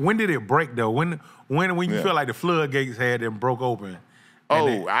 When did it break though? When you feel like the floodgates had them broke open?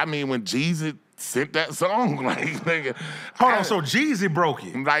 I mean, when Jesus sent that song, like, nigga. Hold on, so Jeezy broke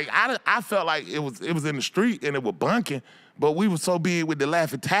it. Like, I felt like it was in the street and it was bunking, but we were so big with the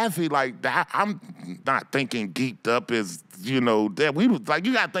Laffy Taffy, like, I'm not thinking geeked up as, you know, that we was like,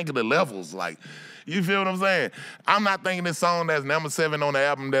 you gotta think of the levels, like, you feel what I'm saying? I'm not thinking this song that's number 7 on the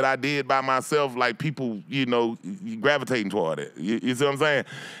album that I did by myself, like, people, you know, gravitating toward it. You see what I'm saying?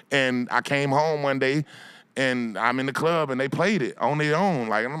 And I came home one day and I'm in the club and they played it on their own.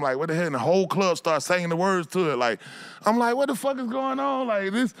 Like, and I'm like, what the hell? And the whole club starts singing the words to it. Like, I'm like, what the fuck is going on?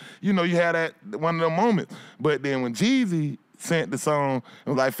 Like, this, you know, you had that one of them moments. But then when Jeezy sent the song, it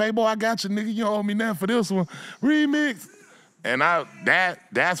was like, Fabo, I got you, nigga. You owe me now for this one. Remix. And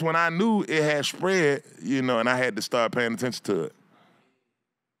that's when I knew it had spread, you know, and I had to start paying attention to it.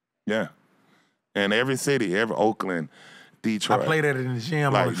 Yeah. And every city, every Oakland, Detroit. I play that in the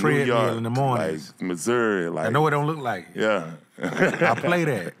gym like on a treadmill York, in the mornings. like Missouri. Like, I know it don't look like it. Yeah. I play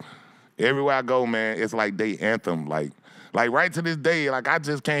that. Everywhere I go, man, it's like they anthem. Like right to this day, like, I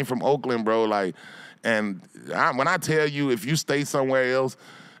just came from Oakland, bro. Like, and when I tell you, if you stay somewhere else,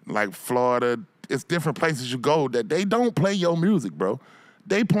 like Florida, it's different places you go that they don't play your music, bro.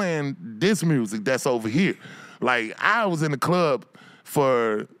 They playing this music that's over here. Like, I was in the club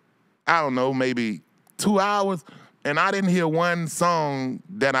for, I don't know, maybe 2 hours, and I didn't hear one song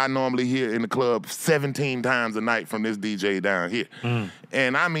that I normally hear in the club 17 times a night from this DJ down here.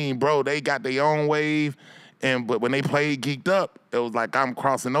 And I mean, bro, they got their own wave, but when they played Geeked Up, it was like I'm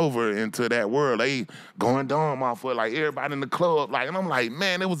crossing over into that world. They going dumb off of, like, everybody in the club. Like, and I'm like,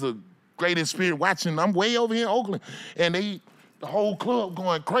 man, it was a great experience watching. I'm way over here in Oakland, and they the whole club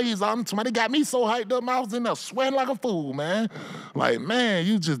going crazy. Somebody got me so hyped up, I was in there sweating like a fool, man. Like, man,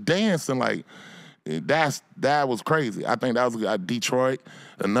 you just dancing like, that was crazy. I think that was Detroit,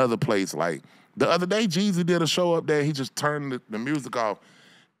 another place. Like, the other day, Jeezy did a show up there. He just turned the music off,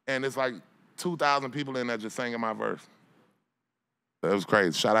 and it's like 2,000 people in there just singing my verse. That was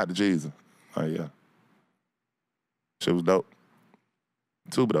crazy. Shout out to Jeezy. Oh, yeah. Shit was dope.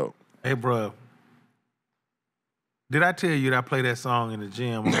 Super dope. Hey, bro. Did I tell you that I play that song in the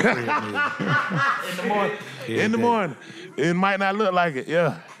gym on the treadmill? In the morning. In the morning. It might not look like it,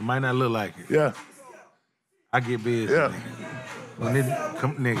 yeah. It might not look like it. Yeah. I get busy, yeah. Nigga.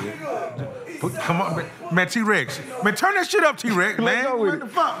 Come on, man, T-Rex. Man, turn that shit up, T-Rex, man. What the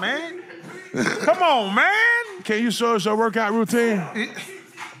fuck, man? Come on, man. Can you show us your workout routine?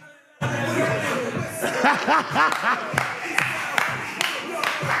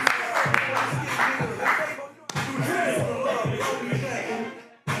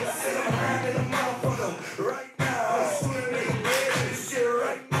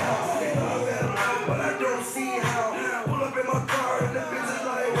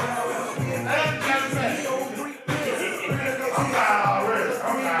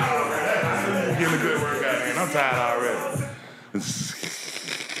 Tired already.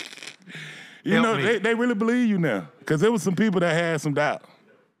 You know, they really believe you now. Because there was some people that had some doubt.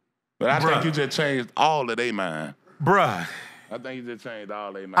 But I think you just changed all of their mind. Bruh. I think you just changed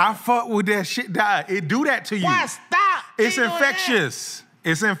all their mind. I fuck with that shit, dog. It do that to you. Why stop? It's infectious.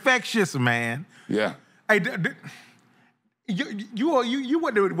 It's infectious, man. Yeah. Hey, you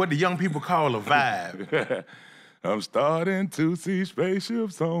what the young people call a vibe. I'm starting to see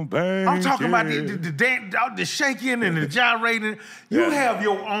spaceships on banks. I'm talking about the shaking and the gyrating. You have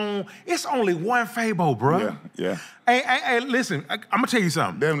your own. It's only one Fabo, bro. Yeah. Hey, listen. I'm gonna tell you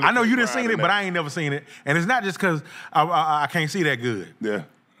something. I know you didn't seen it, but I ain't never seen it, and it's not just because I can't see that good. Yeah.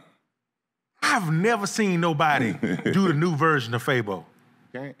 I've never seen nobody do the new version of Fabo.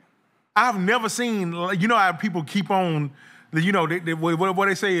 Okay. I've never seen. You know how people keep on. You know, what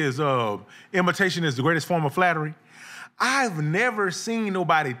they say is imitation is the greatest form of flattery. I've never seen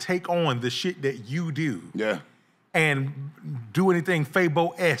nobody take on the shit that you do. Yeah. And do anything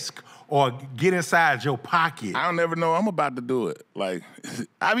Fabo-esque or get inside your pocket. I don't never know I'm about to do it. Like,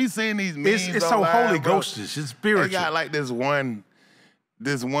 I be seeing these memes It's so online, Holy bro. Ghostish. It's spiritual. They got like this one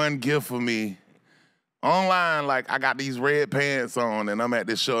gift for me. Online, like, I got these red pants on, and I'm at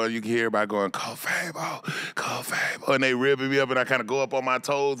this show, and you can hear everybody going, call Fabo, and they ripping me up, and I kind of go up on my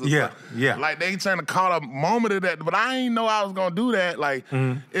toes. And stuff. Like, they trying to call a moment of that, but I ain't know I was going to do that. Like,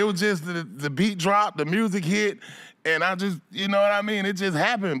 it was just the beat dropped, the music hit, and I just, you know what I mean? It just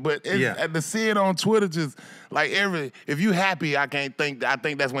happened, but to see it on Twitter, just, like, if you happy, I think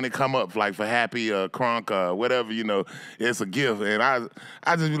that's when it come up, like, for happy, crunk, whatever, you know, it's a gift, and I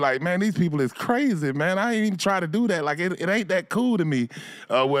just be like, man, these people is crazy, man. I ain't even try to do that. Like, it ain't that cool to me,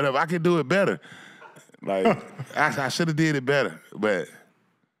 whatever. I could do it better. Like, I should have did it better, but.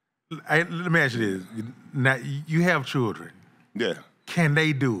 Let me ask you this. Now, you have children. Yeah. Can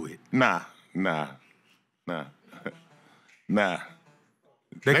they do it? Nah.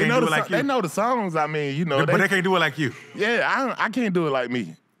 They can't do it like you. They know the songs. I mean, you know. But they can't do it like you. Yeah, I can't do it like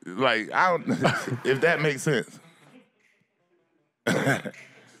me. Like, I don't. If that makes sense.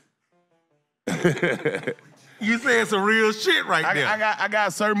 You saying some real shit right there. I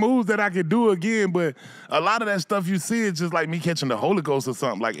got certain moves that I could do again, but a lot of that stuff you see is just like me catching the Holy Ghost or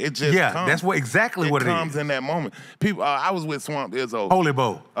something. Like, it just comes. That's what it comes in that moment. People, I was with Swamp Izzo. Holy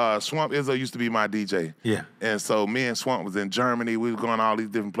Bo. Swamp Izzo used to be my DJ. Yeah. And so me and Swamp was in Germany. We were going all these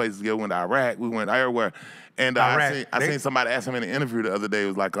different places together. We went to Iraq. We went everywhere. And I seen somebody ask him in an interview the other day. It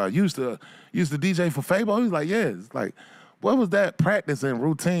was like, you used to DJ for Fabo? He was like, yeah. It's like, what was that practice and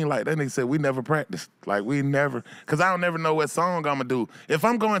routine like? Then they said, we never practiced. Like, we never, because I don't never know what song I'm going to do. If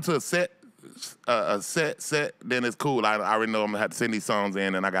I'm going to a set, then it's cool. I already know I'm going to have to send these songs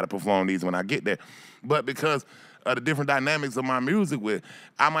in, and I got to perform these when I get there. But because the different dynamics of my music with,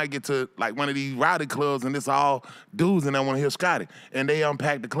 I might get to like one of these rowdy clubs and it's all dudes and I want to hear Scotty. And they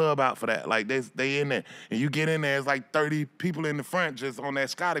unpack the club out for that. Like they in there. And you get in there, it's like 30 people in the front just on that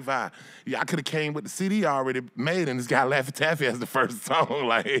Scotty vibe. Yeah, I could have came with the CD already made and it's got Laffy Taffy as the first song.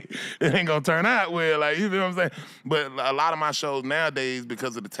 Like, it ain't gonna turn out well. Like, you know what I'm saying? But a lot of my shows nowadays,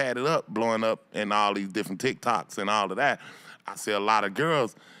 because of the Tatted Up blowing up and all these different TikToks and all of that, I see a lot of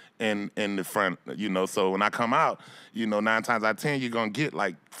girls in the front, you know. So when I come out, you know, 9 times out of 10, you're gonna get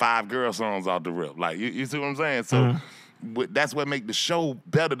like 5 girl songs off the rip. Like, you see what I'm saying? So that's what make the show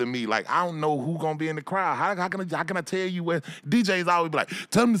better to me. Like, I don't know who gonna be in the crowd. How can I tell you where? DJs always be like,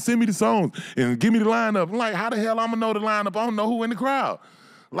 tell them to send me the songs and give me the lineup. I'm like, how the hell I'm gonna know the lineup? I don't know who in the crowd.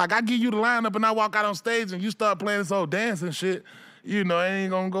 Like, I give you the lineup and I walk out on stage and you start playing this old dance and shit. You know, it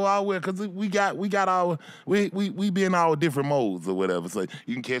ain't gonna go out well because we be in our different modes or whatever. So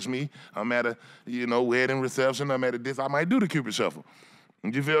you can catch me. I'm at a wedding reception. I'm at a this. I might do the Cupid Shuffle.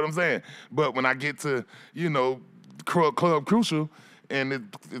 You feel what I'm saying? But when I get to Club Crucial and it's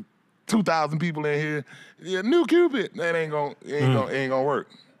 2,000 people in here, yeah, new Cupid. That ain't gonna work.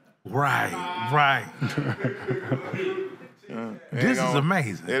 Right. This is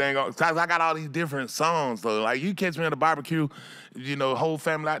amazing. It ain't gonna, cause I got all these different songs. So like you catch me at a barbecue, whole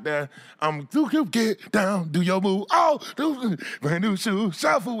family out there. Get down, do your move. Oh, do brand new shoes,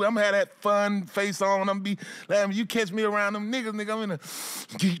 shuffle. I'm gonna have that fun face on. You catch me around them niggas, nigga. I'm in the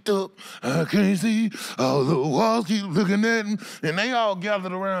geeked up. I can't see all the walls keep looking at me, and they all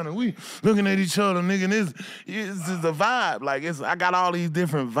gathered around and we looking at each other, nigga. And this is a vibe. Like I got all these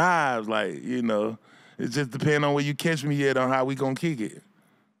different vibes. Like it just depends on where you catch me at on how we gonna kick it.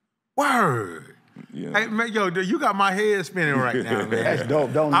 Word. Yeah. Hey, man, yo, you got my head spinning right now, man. That's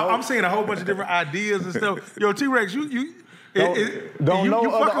dope. I'm seeing a whole bunch of different ideas and stuff. Yo, T-Rex, you fucking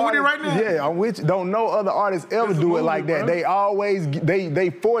with it right now? Yeah, I'm with you. Don't know other artists ever do it like that. Bro. They always,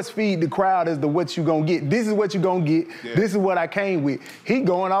 they force feed the crowd as to what you gonna get. This is what you gonna get. Yeah. This is what I came with. He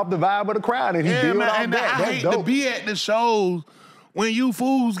going off the vibe of the crowd and he building off that. I hate to be at the shows when you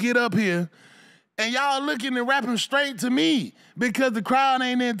fools get up here and y'all looking and rapping straight to me because the crowd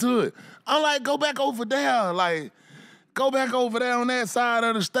ain't into it. I'm like, go back over there. Like, go back over there on that side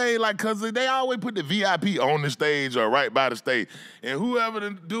of the stage. Like, because they always put the VIP on the stage or right by the stage. And whoever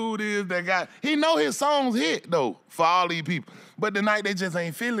the dude is he know his songs hit, though, for all these people. But tonight, they just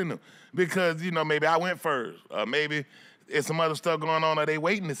ain't feeling them. Because, maybe I went first. Or maybe it's some other stuff going on or they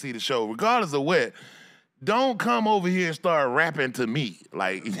waiting to see the show. Regardless of what, don't come over here and start rapping to me.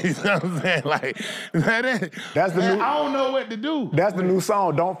 Like, you know what I'm saying? Like, that's the new, I don't know what to do. That's the new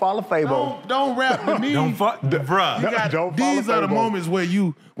song, Don't Follow Fabo. Don't rap to me. Don't follow These are the moments where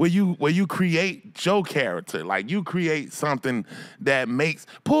you create your character. Like, you create something that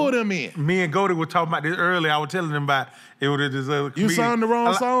pull them in. Me and Goldie were talking about this earlier. I was telling them about it. You sung the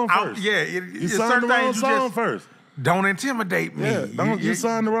wrong song first. You sung the wrong song first. Don't intimidate me. Yeah, you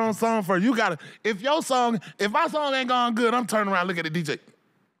sung the wrong song first. You gotta, if my song ain't going good, I'm turning around, look at the DJ.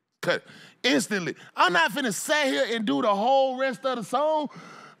 Cut it. Instantly. I'm not finna sit here and do the whole rest of the song.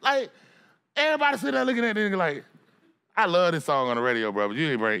 Like, everybody sitting there looking at the nigga like, I love this song on the radio, bro, but you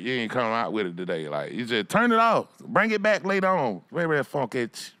ain't coming out with it today. Like, you just turn it off. Bring it back later on. Very funky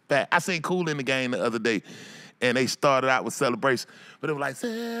back. I seen Cool in the Game the other day, and they started out with Celebration. But it was like,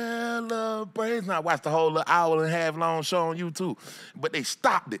 Celebration. I watched the whole hour and a half long show on YouTube. But they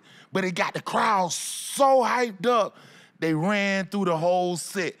stopped it. But it got the crowd so hyped up, they ran through the whole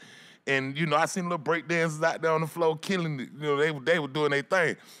set. And, I seen little break dancers out there on the floor killing it. They were doing their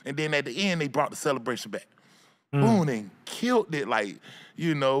thing. And then at the end, they brought the Celebration back. Boom, they killed it, like,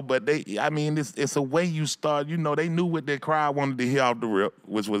 but it's a way you start, they knew what their crowd wanted to hear off the rip,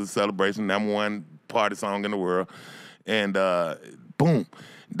 which was a Celebration, #1 party song in the world. And boom,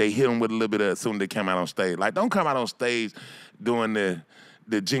 they hit them with a little bit of it as soon as they came out on stage. Like, don't come out on stage doing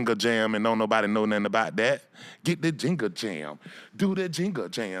the jingle jam and don't nobody know nothing about that. Get the jingle jam, do the jingle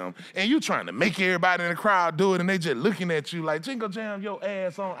jam. And you trying to make everybody in the crowd do it and they just looking at you like, jingle jam your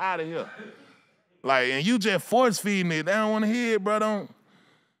ass on out of here. Like, and you just force feeding it. They don't want to hear it, bro. Don't,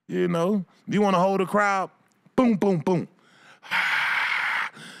 you want to hold the crowd, boom, boom, boom.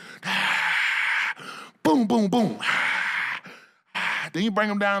 Boom, boom, boom. Then you bring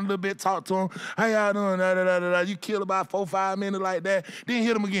them down a little bit, talk to them. How y'all doing? Da, da, da, da, da. You kill about 4-5 minutes like that. Then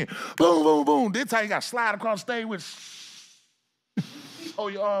hit them again. Boom, boom, boom. This time you got to slide across the stage with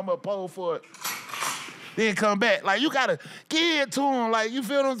hold your arm up, pole for it. Then come back. Like, you got to give it to them. Like, you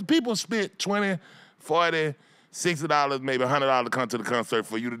feel them? People spent $20, $40, $60, maybe $100 to come to the concert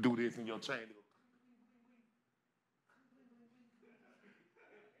for you to do this in your chain.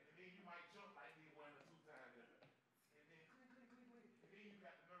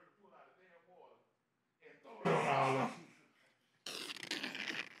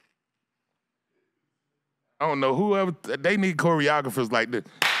 I don't know, whoever, they need choreographers like this.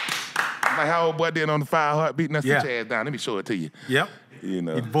 Like how old boy did on the 5 Heartbeat, and that's the ass down. Let me show it to you. Yep.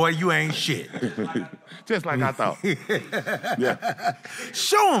 Boy, you ain't shit. Just like I thought. Yeah.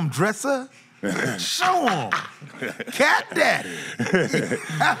 Show him, dresser. Show him. Cat daddy.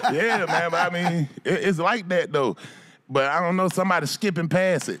 Yeah, man, but it's like that though. But I don't know, somebody skipping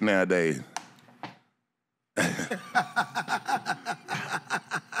past it nowadays.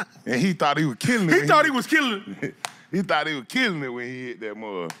 And he thought he was killing it. He thought he was killing it. He thought he was killing it when he hit that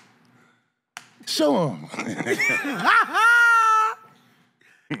mother. Show him.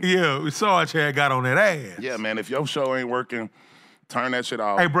 Yeah, Sarge had got on that ass. Yeah, man, if your show ain't working, turn that shit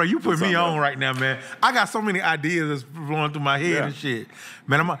off. Hey, bro, you put me on right now, man. I got so many ideas that's flowing through my head and shit.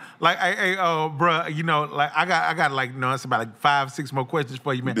 Man, I'm like, hey, bro, you know, like I got like, it's about like 5, 6 more questions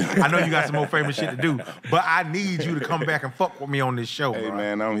for you, man. I know you got some more famous shit to do, but I need you to come back and fuck with me on this show, Hey, bro.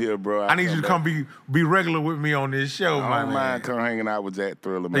 man, I'm here, bro. I need you to come be regular with me on this show, man. I don't mind come hanging out with Jack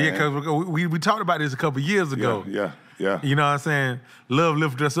Thriller, man. Yeah, because we talked about this a couple years ago. Yeah. You know what I'm saying? Love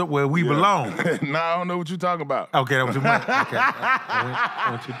lifted us up where we belong. Nah, I don't know what you're talking about. Okay, that was your mic. Okay.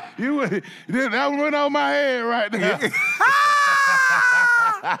 I want you. That went on my head right there.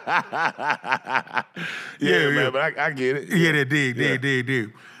 Yeah, man, but I get it. Yeah, they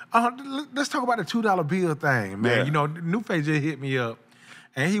did. Let's talk about the $2 bill thing, man. Yeah. You know, Newface just hit me up.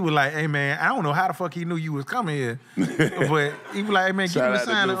 And he was like, hey, man, I don't know how the fuck he knew you was coming here. But he was like, hey, man, give me the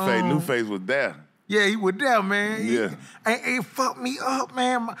sign. Newface was there. Yeah, he was there, man. It fucked me up,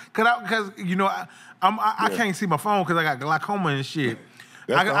 man. Cause you know, I can't see my phone because I got glaucoma and shit.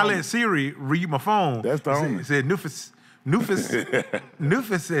 I let Siri read my phone. That's the only. It said, Nufus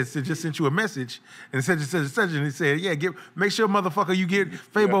says just sent you a message and said and he said, yeah, make sure motherfucker you get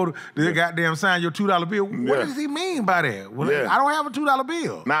Fabo to goddamn sign your $2 bill. What does he mean by that? Well, I don't have a $2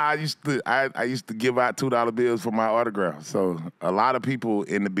 bill. Nah, I used to give out $2 bills for my autograph. So a lot of people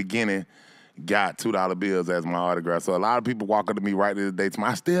in the beginning got $2 bills as my autograph. So a lot of people walk up to me right to the date.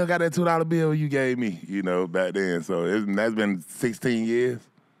 I still got that $2 bill you gave me, you know, back then. So that's been 16 years.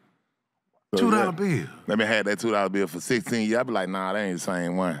 So $2 bill. Let me have that $2 bill for 16 years. I be like, nah, that ain't the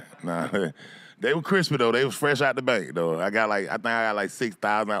same one. Nah, they were crispy though. They was fresh out the bank though. I think I got like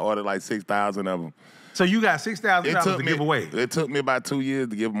 6,000. I ordered like 6,000 of them. So you got $6,000 to give away. It took me about 2 years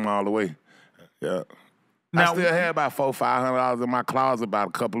to give them all away. Yeah. Now, I still had about $400-500 in my closet. About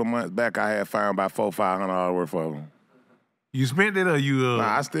a couple of months back, I had found about $400-500 worth of them. You spent it or you?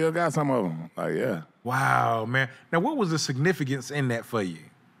 Nah, I still got some of them. Like, yeah. Wow, man. Now, what was the significance in that for you?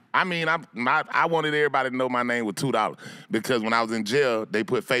 I mean, I wanted everybody to know my name was $2 because when I was in jail, they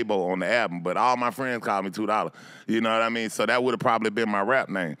put Fabo on the album, but all my friends called me $2. You know what I mean? So that would have probably been my rap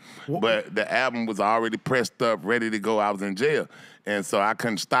name. What? But the album was already pressed up, ready to go. I was in jail. And so I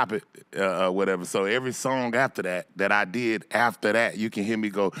couldn't stop it, whatever. So every song after that I did after that, you can hear me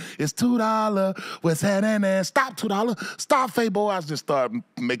go, it's $2, what's happening? Stop $2, stop Fabo. I just started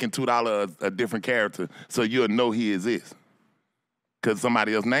making $2 a different character so you'll know he exists. Because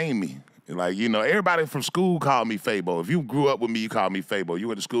somebody else named me. Like, you know, everybody from school called me Fabo. If you grew up with me, you called me Fabo. You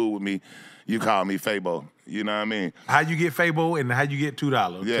went to school with me, you called me Fabo. You know what I mean? How you get Fabo and how you get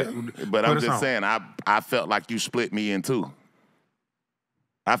 $2? Yeah, but I'm just saying, I felt like you split me in two.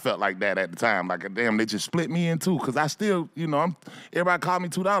 I felt like that at the time. Like, damn, they just split me in two. Because I still, you know, everybody called me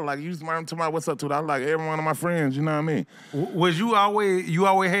 $2. Like, you used to tell me, what's up, $2? Like, every one of my friends, you know what I mean? Was you always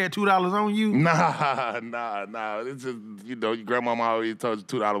had $2 on you? Nah. It's just, you know, your grandmama always told you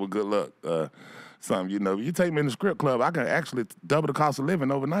 $2 was good luck. Something, you know. You take me in the script club, I can actually double the cost of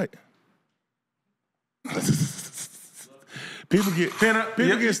living overnight. People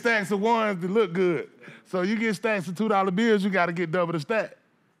get stacks of ones that look good. So you get stacks of $2 bills, you got to get double the stack.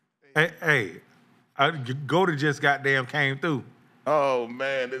 Hey, Go to just goddamn came through. Oh,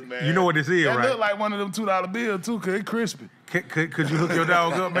 man, this man. You know what this is, right? That look like one of them $2 bills, too, because it's crispy. Could you hook your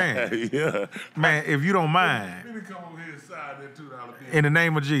dog up, man? Yeah. Man, if you don't mind. Let me come over here and sign that $2 bill. In the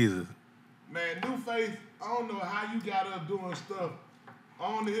name of Jesus. Man, Newface, I don't know how you got up doing stuff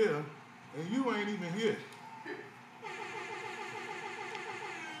on here, and you ain't even here.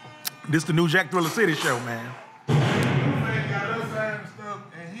 This the new Jack Thriller City show, man. Newface got us signing stuff,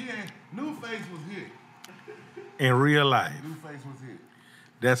 and he ain't. Newface was here. In real life. Newface was here.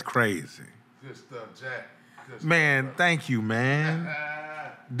 That's crazy. Good stuff, Jack. Good man, stuff, thank you, man.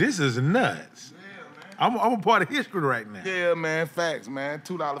 This is nuts. Yeah, man. I'm a part of history right now. Yeah, man. Facts, man.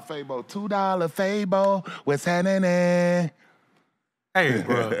 $2 Fabo. $2 Fabo. What's happening? Hey,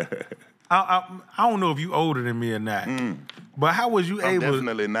 bro. I don't know if you older than me or not, but how was you able?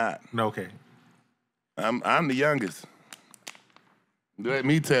 Definitely not. Okay. I'm the youngest. Let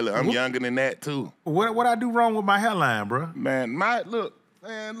me tell you, I'm younger than that too. What I do wrong with my hairline, bro? Man, look.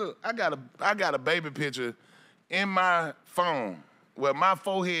 I got a baby picture in my phone where my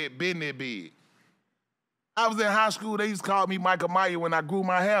forehead been that big. I was in high school. They used to call me Michael Myers when I grew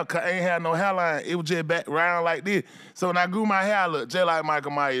my hair, cause I ain't had no hairline. It was just back round like this. So when I grew my hair, I looked just like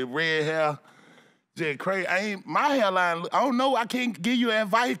Michael Myers, red hair, just crazy. My hairline. I don't know. I can't give you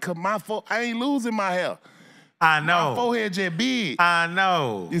advice, cause I ain't losing my hair. I know. My forehead just big. I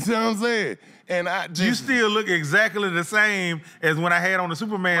know. You see what I'm saying? And I just... You still look exactly the same as when I had on the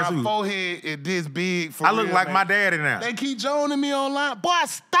Superman suit. My forehead is this big for I look real, like man. my daddy now. They keep joning me online. Boy,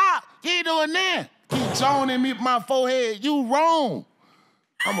 stop. You ain't doing that. Keep joning me with my forehead. You wrong.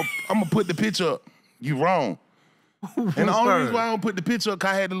 I'm gonna put the picture up. You wrong. And the only reason why I don't put the picture up,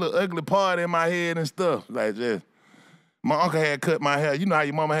 cause I had a little ugly part in my head and stuff. Like just, my uncle had cut my hair. You know how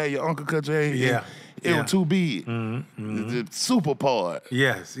your mama had your uncle cut your hair? Yeah. It was too big. The super part.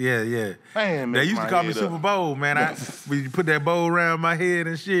 Yes, yeah. Man, they used to call me Super Bowl, man. When you put that bowl around my head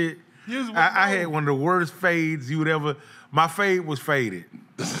and shit. I had one of the worst fades you would ever. My fade was faded.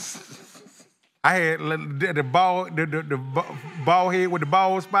 I had the bald head with the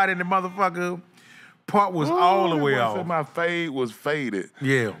bald spot in the motherfucker. Part was all the way off. My fade was faded.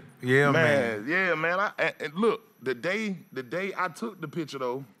 Yeah, man. Yeah, man. And look, the day I took the picture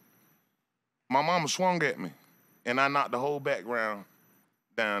though, my mama swung at me, and I knocked the whole background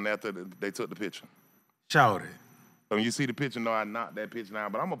down after they took the picture. Showed it. So when you see the picture, no, I knocked that picture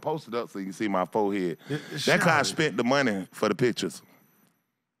down, but I'm gonna post it up so you can see my forehead. That's how I spent the money for the pictures.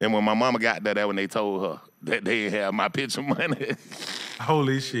 And when my mama got that, when they told her that they didn't have my picture money.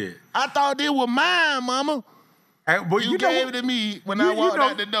 Holy shit. I thought it was mine, mama. But you gave it to me when I walked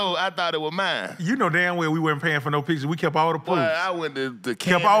out the door. I thought it was mine. You know damn well we weren't paying for no pictures. We kept all the proof. Well, I went to the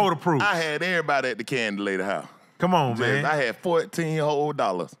kept all the proof. I had everybody at the Candy Lady house. Come on, man. I had $14 whole.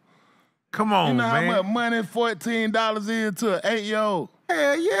 Come on, man. You know how much money $14 is to an 8-year-old?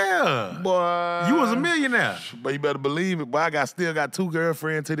 Hell yeah. Boy. You was a millionaire. But you better believe it. Boy, I still got 2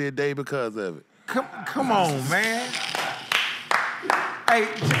 girlfriends to this day because of it. Come on, man. Hey,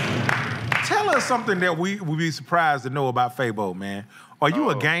 tell us something that we would be surprised to know about Fabo, man. Are you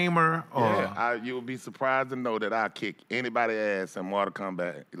a gamer? Or? Yeah, you would be surprised to know that I kick anybody's ass in Mortal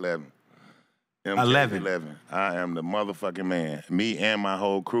Kombat 11. 11. I am the motherfucking man. Me and my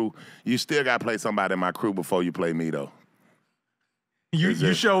whole crew. You still got to play somebody in my crew before you play me, though.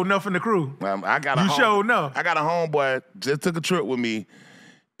 You showed enough in the crew. I got a homeboy just took a trip with me.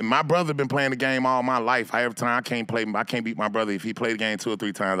 And my brother been playing the game all my life. Every time I can't beat my brother. If he played the game 2 or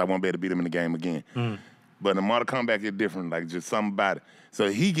 3 times, I won't be able to beat him in the game again. But the Mortal Kombat is different, like just something about it. So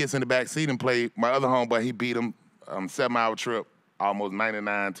he gets in the back seat and play. My other homeboy, he beat him 7-hour trip, almost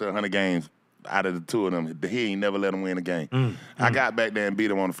 99 to 100 games out of the 2 of them. He ain't never let him win a game. I got back there and beat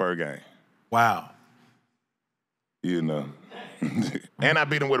him on the first game. Wow. You know. And I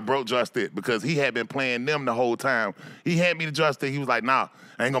beat him with a broke joystick because he had been playing them the whole time. He had me the joystick. He was like, nah,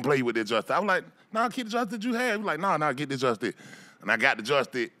 I ain't gonna play you with this joystick. I was like, nah, keep the joystick you had. He was like, nah, get this joystick. And I got the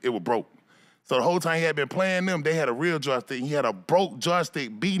joystick, it was broke. So the whole time he had been playing them, they had a real joystick. He had a broke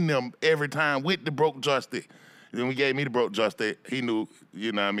joystick beating them every time with the broke joystick. And then when he gave me the broke joystick, he knew,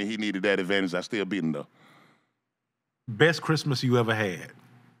 you know what I mean, he needed that advantage. I still beat him though. Best Christmas you ever had?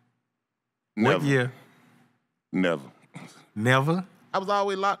 Never. What year? Never. Never? I was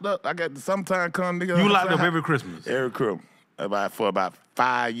always locked up. I got sometime come, nigga. You locked up every Christmas? Every Christmas. For about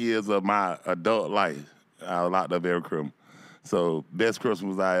 5 years of my adult life, I was locked up every Christmas. So best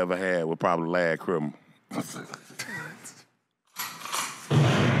Christmas I ever had was probably last Christmas.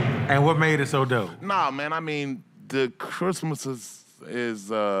 And what made it so dope? Nah, man, I mean, the Christmas is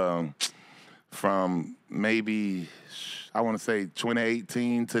from maybe, I want to say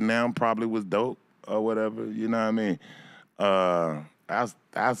 2018 to now probably was dope or whatever, you know what I mean?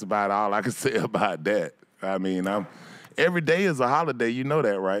 That's about all I can say about that. I mean, every day is a holiday, you know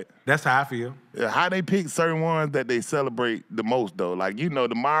that, right? That's how I feel. How they pick certain ones that they celebrate the most, though. Like, you know,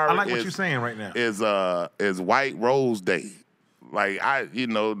 tomorrow I like what you're saying right now. Is White Rose Day. Like,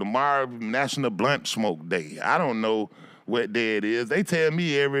 tomorrow National Blunt Smoke Day. I don't know what day it is. They tell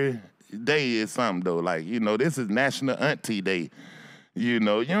me every day is something, though. Like, you know, this is National Auntie Day. You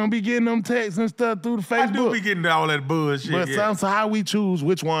know, you don't be getting them texts and stuff through the Facebook. I do be getting all that bullshit. But so how we choose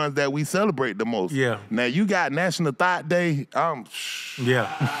which ones that we celebrate the most. Yeah. Now, you got National Thought Day.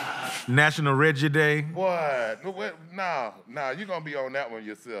 Yeah. National Reggie Day. Boy, no, you're going to be on that one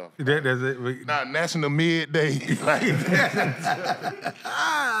yourself. That's it. Nah, National Mid Day.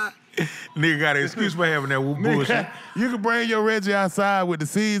 Nigga got an excuse for having that bullshit. You can bring your Reggie outside with the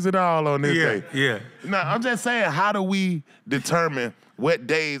seeds and all on this day. Yeah. No, I'm just saying, how do we determine what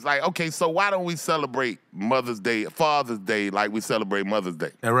days? Like, okay, so why don't we celebrate Mother's Day, Father's Day, like we celebrate Mother's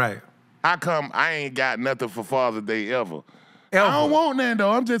Day? All right. How come I ain't got nothing for Father's Day ever? I don't want that,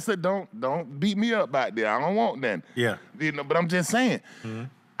 though. I'm just saying, don't beat me up back there. I don't want that. Yeah. You know, but I'm just saying,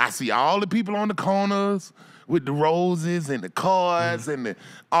 I see all the people on the corners with the roses and the cards and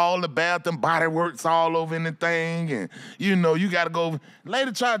all the Bath and Body Works all over in the thing. And, you know, you got to go.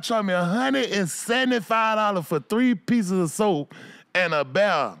 Lady tried to charge me $175 for 3 pieces of soap and a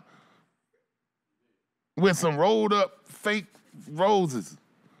bell with some rolled up fake roses.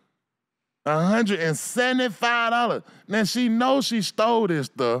 $175. Now, she knows she stole this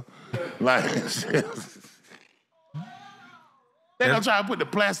stuff. Like, they gonna try to put the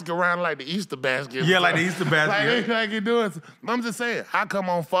plastic around like the Easter basket. Yeah, like the Easter basket. Like you doing. I'm just saying, how come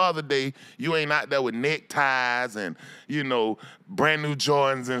on Father's Day you ain't out there with neckties and, you know, brand new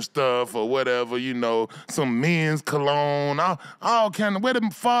Jordans and stuff or whatever, you know, some men's cologne, all kind of, where the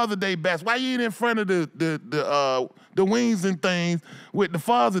Father's Day basket? Why you ain't in front of the wings and things with the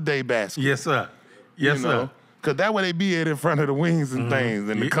Father's Day basket? Yes, sir. Yes, you know? sir. Cause that way they be in front of the wings and things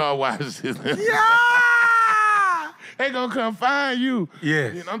and the car washes. Yeah! They gonna come find you.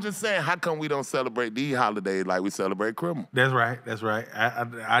 Yes. You know, I'm just saying, how come we don't celebrate these holidays like we celebrate Christmas? That's right. That's right.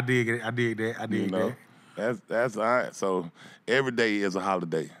 I dig it. I dig that. I dig that. That's all right. So every day is a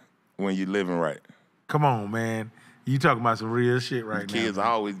holiday when you living right. Come on, man. You talking about some real shit right now. Kids are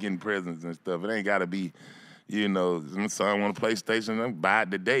always getting presents and stuff. It ain't gotta be, you know, my son want a PlayStation, buy it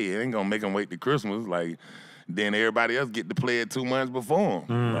today. It ain't gonna make him wait till Christmas. Like, then everybody else get to play it 2 months before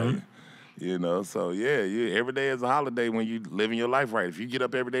him. Like, you know, so yeah, every day is a holiday when you living your life right. If you get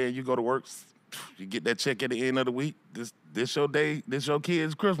up every day and you go to work, you get that check at the end of the week. This your day. This your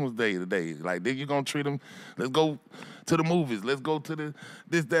kids' Christmas day today. Like, then you gonna treat them. Let's go to the movies. Let's go to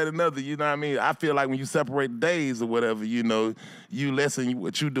this, that, and other. You know what I mean? I feel like when you separate days or whatever, you know, you lessen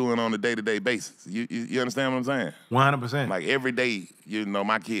what you doing on a day-to-day basis. You understand what I'm saying? 100%. Like every day, you know,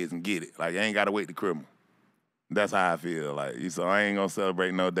 my kids can get it. Like, I ain't gotta wait to Christmas. That's how I feel. Like, so I ain't gonna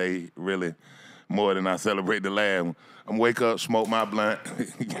celebrate no day really more than I celebrate the last one. I'm wake up, smoke my blunt,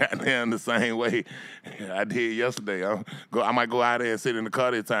 goddamn the same way I did yesterday. I might go out there and sit in the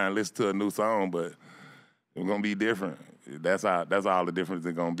car this time and listen to a new song, but it's gonna be different. That's all the difference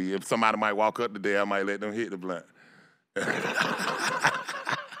is gonna be. If somebody might walk up today, I might let them hit the blunt.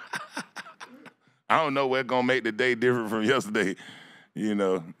 I don't know what's gonna make the day different from yesterday, you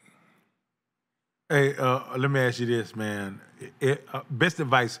know. Hey, let me ask you this, man. Best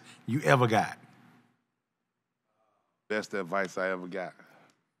advice you ever got? Best advice I ever got.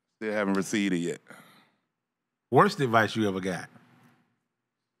 Still haven't received it yet. Worst advice you ever got?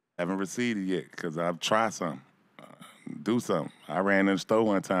 Haven't received it yet because I've tried something. Do something. I ran in the store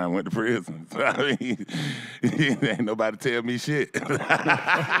one time, went to prison. I mean, ain't nobody tell me shit.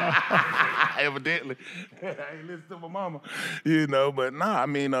 Evidently. I ain't listen to my mama. You know, but nah, I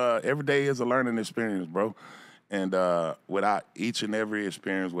mean, every day is a learning experience, bro. And without each and every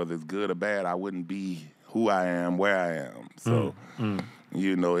experience, whether it's good or bad, I wouldn't be who I am, where I am. So,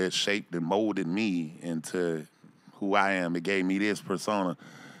 you know, it shaped and molded me into who I am. It gave me this persona.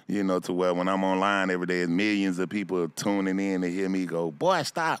 You know, to where when I'm online every day, there's millions of people tuning in to hear me go, boy,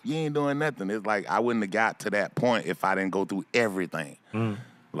 stop, you ain't doing nothing. It's like I wouldn't have got to that point if I didn't go through everything.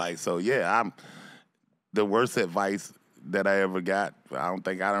 Like, so, yeah, the worst advice that I ever got, I don't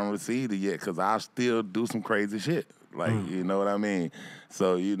think I done received it yet because I still do some crazy shit. Like, you know what I mean?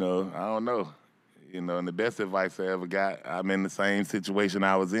 So, you know, I don't know. You know, and the best advice I ever got, I'm in the same situation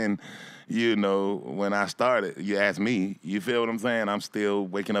I was in, you know, when I started. You ask me, you feel what I'm saying? I'm still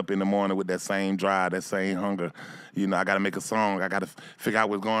waking up in the morning with that same drive, that same hunger. You know, I got to make a song. I got to figure out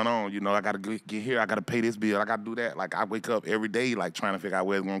what's going on. You know, I got to get here. I got to pay this bill. I got to do that. Like, I wake up every day, like, trying to figure out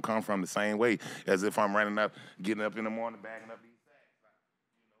where it's going to come from the same way as if I'm getting up in the morning, bagging up these sacks. Like,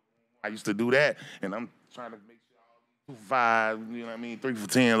 you know, I used to do that, and I'm trying to make 5, you know what I mean, 3 for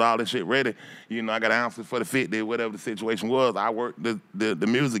 10s, all this shit ready. You know, I got ounces for the 50, whatever the situation was. I worked the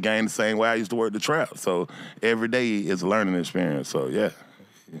music game the same way I used to work the trap. So every day is a learning experience. So yeah.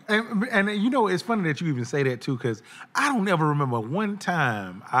 And you know, it's funny that you even say that too, because I don't ever remember one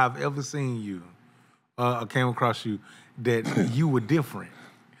time I've ever seen you, came across you, that you were different.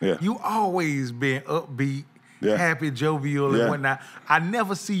 Yeah. You always been upbeat, happy, jovial, Yeah. and whatnot. I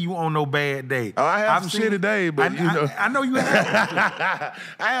never see you on no bad day. Oh, I have some shitty days, but you know. I know you have.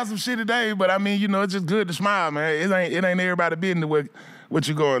 I have some shitty days, but I mean, you know, it's just good to smile, man. It ain't everybody business what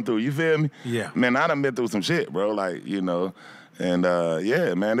you going through. You feel me? Yeah. Man, I done been through some shit, bro. Like, you know, And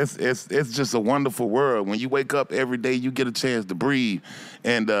yeah, man, it's just a wonderful world. When you wake up every day, you get a chance to breathe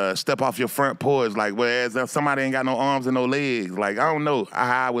and step off your front porch. Like, whereas somebody ain't got no arms and no legs. Like, I don't know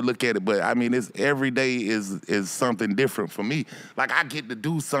how I would look at it, but I mean, every day is something different for me. Like, I get to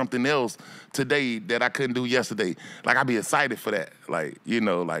do something else today that I couldn't do yesterday. Like, I be excited for that. Like, you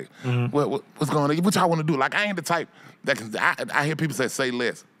know, like, what's going on? What y'all want to do? Like, I ain't the type that can, I hear people say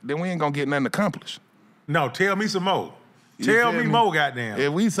less. Then we ain't gonna get nothing accomplished. No, tell me some more. Tell me more, goddamn.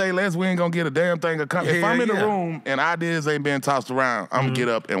 If we say less, we ain't gonna get a damn thing accomplished. If I'm in the room and ideas ain't being tossed around, I'm gonna get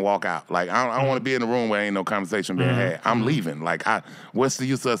up and walk out. Like, I don't want to be in the room where ain't no conversation being had. I'm leaving. Like, what's the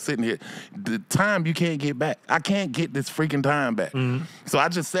use of us sitting here? The time you can't get back. I can't get this freaking time back. So I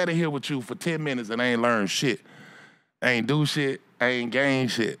just sat in here with you for 10 minutes and I ain't learned shit. I ain't do shit. I ain't gain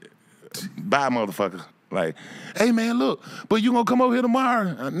shit. Bye, motherfucker. Like, hey, man, look, but you gonna come over here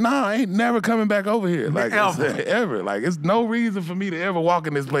tomorrow? Nah, I ain't never coming back over here. Like, ever. Like, it's no reason for me to ever walk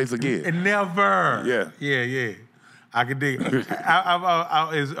in this place again. And never. Yeah. Yeah. I can dig it.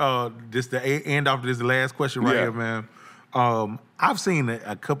 Just to end off this last question right here, man. I've seen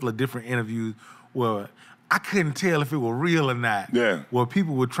a couple of different interviews where I couldn't tell if it were real or not. Yeah. Where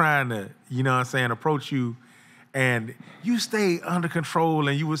people were trying to, you know what I'm saying, approach you, and you stayed under control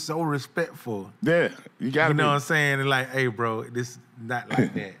and you were so respectful. Yeah, you gotta be. You know what I'm saying? And like, hey, bro, this is not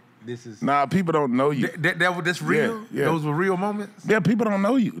like that. This is... Nah, people don't know you. That's real? Yeah. Those were real moments? Yeah, people don't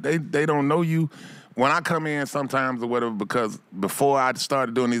know you. They don't know you. When I come in sometimes or whatever, because before I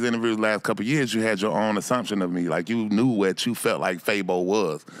started doing these interviews the last couple of years, you had your own assumption of me. Like, you knew what you felt like Fabo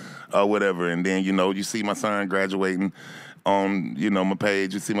was or whatever. And then, you know, you see my son graduating on, you know, my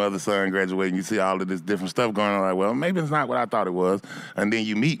page, you see my other son graduating, you see all of this different stuff going on. Like, well, maybe it's not what I thought it was. And then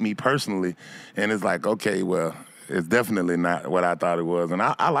you meet me personally, and it's like, okay, well, it's definitely not what I thought it was. And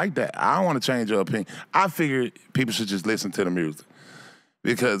I like that. I don't want to change your opinion. I figured people should just listen to the music.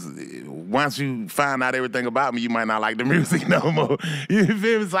 Because once you find out everything about me, you might not like the music no more. You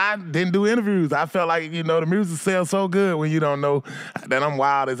feel me? So I didn't do interviews. I felt like, you know, the music sells so good when you don't know that I'm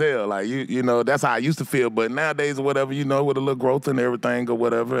wild as hell. Like, you know, that's how I used to feel. But nowadays or whatever, you know, with a little growth and everything or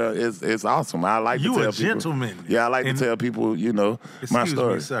whatever, it's awesome. I like to tell people. You a gentleman. Yeah, I like to tell people, you know, my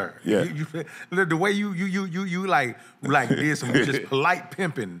story. Excuse me, sir. Yeah. The way you like did some just polite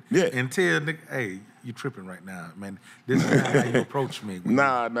pimping. Yeah. And tell nigga, hey, you tripping right now, man. This is not how you approach me.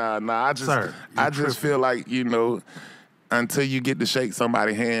 Nah. I just feel like, you know, until you get to shake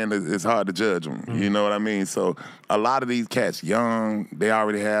somebody's hand, it's hard to judge them. You know what I mean? So a lot of these cats, young, they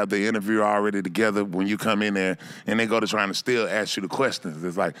already have the interview already together. When you come in there and they go to trying to still ask you the questions,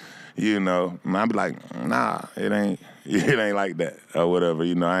 it's like, you know, I'll be like, nah, it ain't like that or whatever.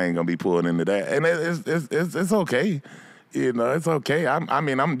 You know, I ain't gonna be pulled into that, and it's okay. You know, it's okay. I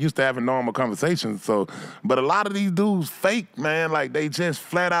mean, I'm used to having normal conversations, so, but a lot of these dudes fake, man. Like, they just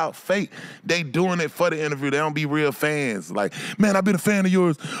flat out fake. They doing it for the interview. They don't be real fans. Like, man, I've been a fan of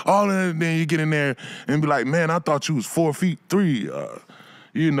yours. All in, then you get in there and be like, man, I thought you was 4'3".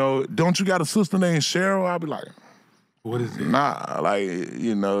 You know, don't you got a sister named Cheryl? I'll be like, what is it? Nah, like,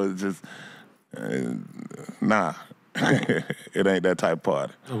 you know, it's just, nah. It ain't that type of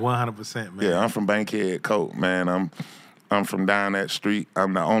party. 100%, man. Yeah, I'm from Bankhead Coat, man. I'm from down that street.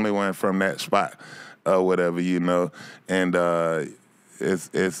 I'm the only one from that spot, or whatever, you know. And it's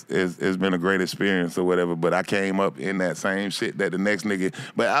been a great experience or whatever. But I came up in that same shit that the next nigga.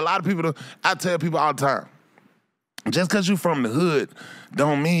 But a lot of people, I tell people all the time, just because you from the hood,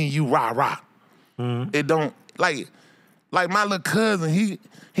 don't mean you rah-rah. It don't, like my little cousin, he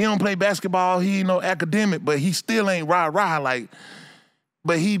don't play basketball, he ain't no academic, but he still ain't rah-rah. Like,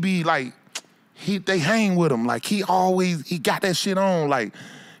 but he be like, they hang with him. Like, he got that shit on. Like,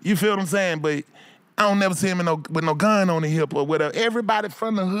 you feel what I'm saying? But I don't never see him with no gun on the hip or whatever. Everybody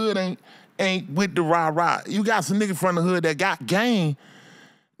from the hood ain't with the rah-rah. You got some niggas from the hood that got game,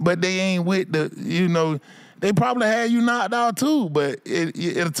 but they ain't with the, you know, they probably had you knocked out too, but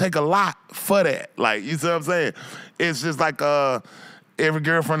it'll take a lot for that. Like, you see what I'm saying? It's just like every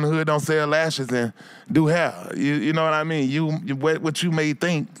girl from the hood don't sell lashes and do hair. You know what I mean? What you may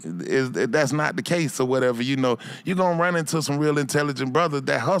think is that's not the case or whatever. You know, you're gonna run into some real intelligent brothers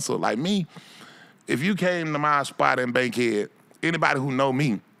that hustle. Like me, if you came to my spot in Bankhead, anybody who know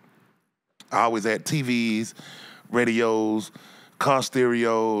me, I always had TVs, radios, car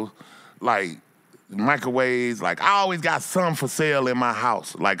stereos, like microwaves. Like, I always got something for sale in my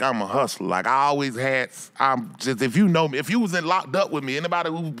house. Like, I'm a hustler. Like, I always had, if you know me, if you was locked up with me, anybody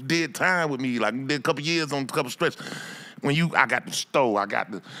who did time with me, like did a couple years on a couple stretch, I got the store,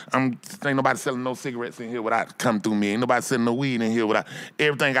 ain't nobody selling no cigarettes in here without come through me. Ain't nobody selling no weed in here without,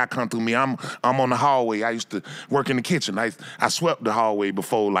 everything got come through me. I'm on the hallway. I used to work in the kitchen. I swept the hallway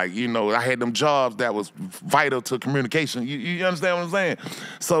before, like, you know, I had them jobs that was vital to communication. You understand what I'm saying?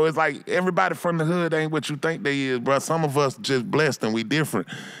 So it's like everybody from the hood ain't what you think they is, bro. Some of us just blessed and we different,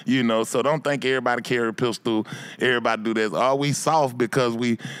 you know. So don't think everybody carry a pistol, everybody do this. Oh, we soft because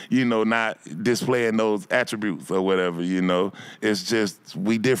we, you know, not displaying those attributes or whatever, you know. It's just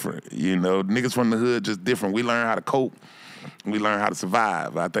we different, you know. Niggas from the hood just different. We learn how to cope. We learn how to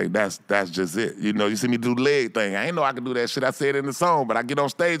survive. I think that's just it. You know, you see me do the leg thing. I ain't know I could do that shit. I said it in the song, but I get on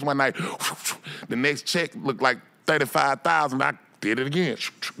stage one night, the next check looked like 35,000. I did it again.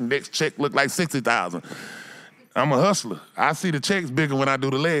 Next check looked like 60,000. I'm a hustler. I see the checks bigger when I do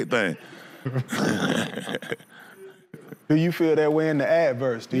the leg thing. Do you feel that way in the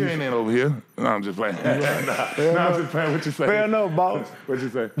adverse? You ain't in over here. No, I'm just playing. I'm just playing. What you say? Fair enough, boss. What you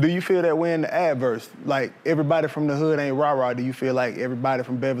say? Do you feel that way in the adverse? Like, everybody from the hood ain't rah-rah. Do you feel like everybody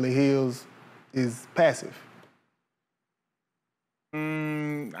from Beverly Hills is passive? I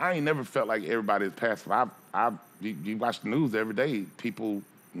ain't never felt like everybody is passive. You watch the news every day. People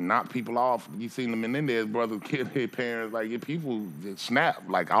knock people off. You seen the Menendez brothers kill their parents. Like, your people snap,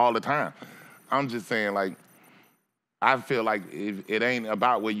 like, all the time. I'm just saying, like, I feel like if it ain't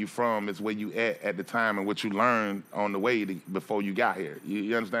about where you from, it's where you at the time and what you learned on the way before you got here.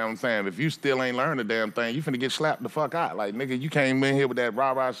 You understand what I'm saying? If you still ain't learned a damn thing, you finna get slapped the fuck out. Like, nigga, you came in here with that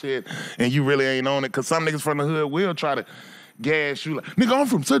rah-rah shit and you really ain't on it. Cause some niggas from the hood will try to gas you like, nigga, I'm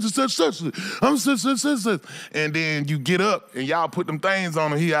from such and such, such. I'm such. And then you get up and y'all put them things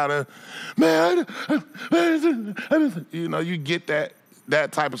on him. He out of, man, you know, you get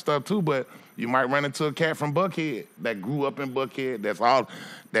that type of stuff too, but you might run into a cat from Buckhead that grew up in Buckhead,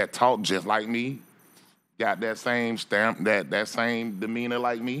 that talk just like me, got that same stamp, that same demeanor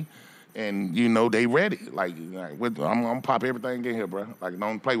like me, and you know they ready. Like I'm gonna pop everything in here, bro. Like,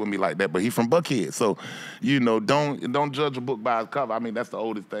 don't play with me like that. But he from Buckhead, so you know don't judge a book by its cover. I mean, that's the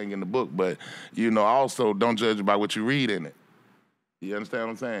oldest thing in the book, but you know also don't judge it by what you read in it. You understand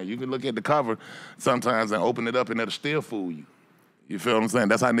what I'm saying? You can look at the cover sometimes and open it up and it'll still fool you. You feel what I'm saying?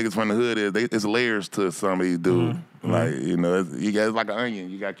 That's how niggas from the hood is. It's layers to some of these dudes. Mm-hmm. Like, you know, it's like an onion.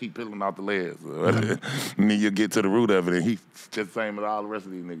 You got to keep peeling off the layers. Mm-hmm. And then you get to the root of it, and he's just the same as all the rest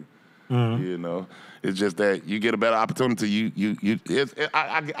of these niggas. Mm-hmm. You know? It's just that you get a better opportunity.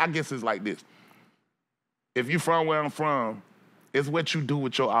 I guess it's like this. If you're from where I'm from, it's what you do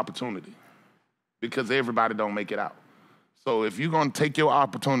with your opportunity. Because everybody don't make it out. So if you're gonna take your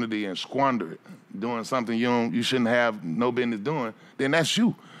opportunity and squander it, doing something you shouldn't have no business doing, then that's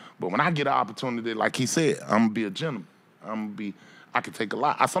you. But when I get an opportunity, like he said, I'm gonna be a gentleman. I can take a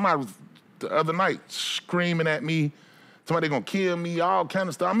lot. Somebody was the other night screaming at me, somebody gonna kill me, all kind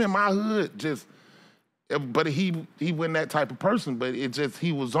of stuff. I'm in my hood, but he wasn't that type of person, but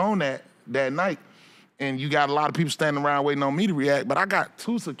he was on that night. And you got a lot of people standing around waiting on me to react, but I got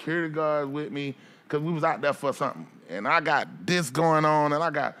 2 security guards with me because we was out there for something. And I got this going on,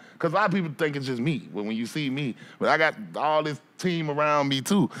 and because a lot of people think it's just me when you see me, but I got all this team around me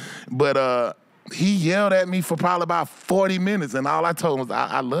too. But he yelled at me for probably about 40 minutes, and all I told him was,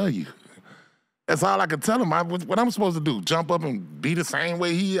 I love you. That's all I could tell him. What I'm supposed to do, jump up and be the same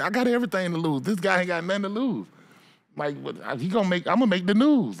way I got everything to lose. This guy ain't got nothing to lose. Like, I'm gonna make the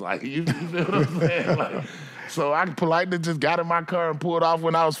news. Like, you feel what I'm saying? Like, so I politely just got in my car and pulled off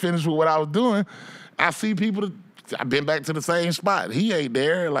when I was finished with what I was doing. I see people I've been back to the same spot. He ain't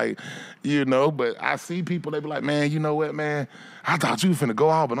there, like, you know, but I see people, they be like, man, you know what, man? I thought you was finna go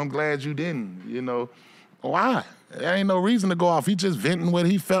off, but I'm glad you didn't, you know. Why? There ain't no reason to go off. He just venting what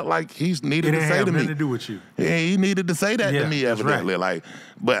he felt like he needed to say to me. It didn't have nothing to do with you. Yeah, he needed to say that to me, evidently. Right. Like,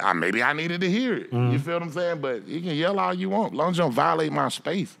 but maybe I needed to hear it. You feel what I'm saying? But you can yell all you want, as long as you don't violate my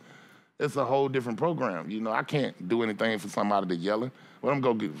space. It's a whole different program. You know, I can't do anything for somebody to yelling. Well, I'm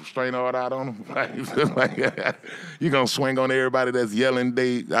going to get straight order out on them. Like, you're going to swing on everybody that's yelling,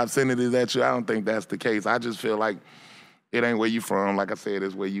 obscenities at you. I don't think that's the case. I just feel like it ain't where you from. Like I said,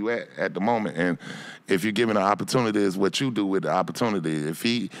 it's where you at the moment. And if you're given an opportunity, it's what you do with the opportunity. If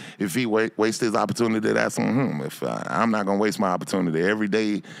he wastes his opportunity, that's on him. I'm not going to waste my opportunity. Every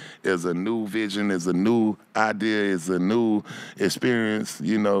day is a new vision, is a new idea, is a new experience,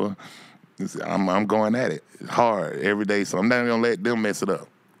 you know. I'm going at it hard every day, so I'm not gonna let them mess it up,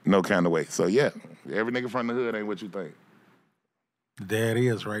 no kind of way. So yeah, every nigga from the hood ain't what you think. There it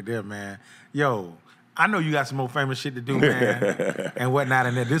is, right there, man. Yo, I know you got some more famous shit to do, man, and whatnot.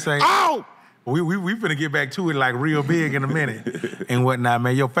 And this ain't. Oh, We finna get back to it like real big in a minute and whatnot,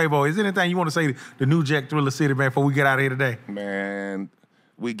 man. Yo, Fabo, is there anything you want to say to the new Jack Thriller City, man, before we get out of here today? Man,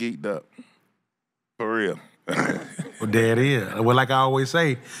 we geeked up. For real. Well, there it is. Well, like I always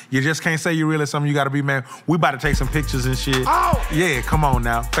say, you just can't say you're really something you got to be, man. We about to take some pictures and shit. Oh! Yeah, come on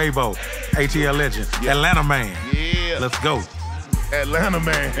now. Fabo, ATL legend, Yeah. Atlanta man. Yeah. Let's go. Atlanta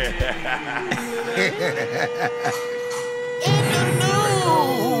man.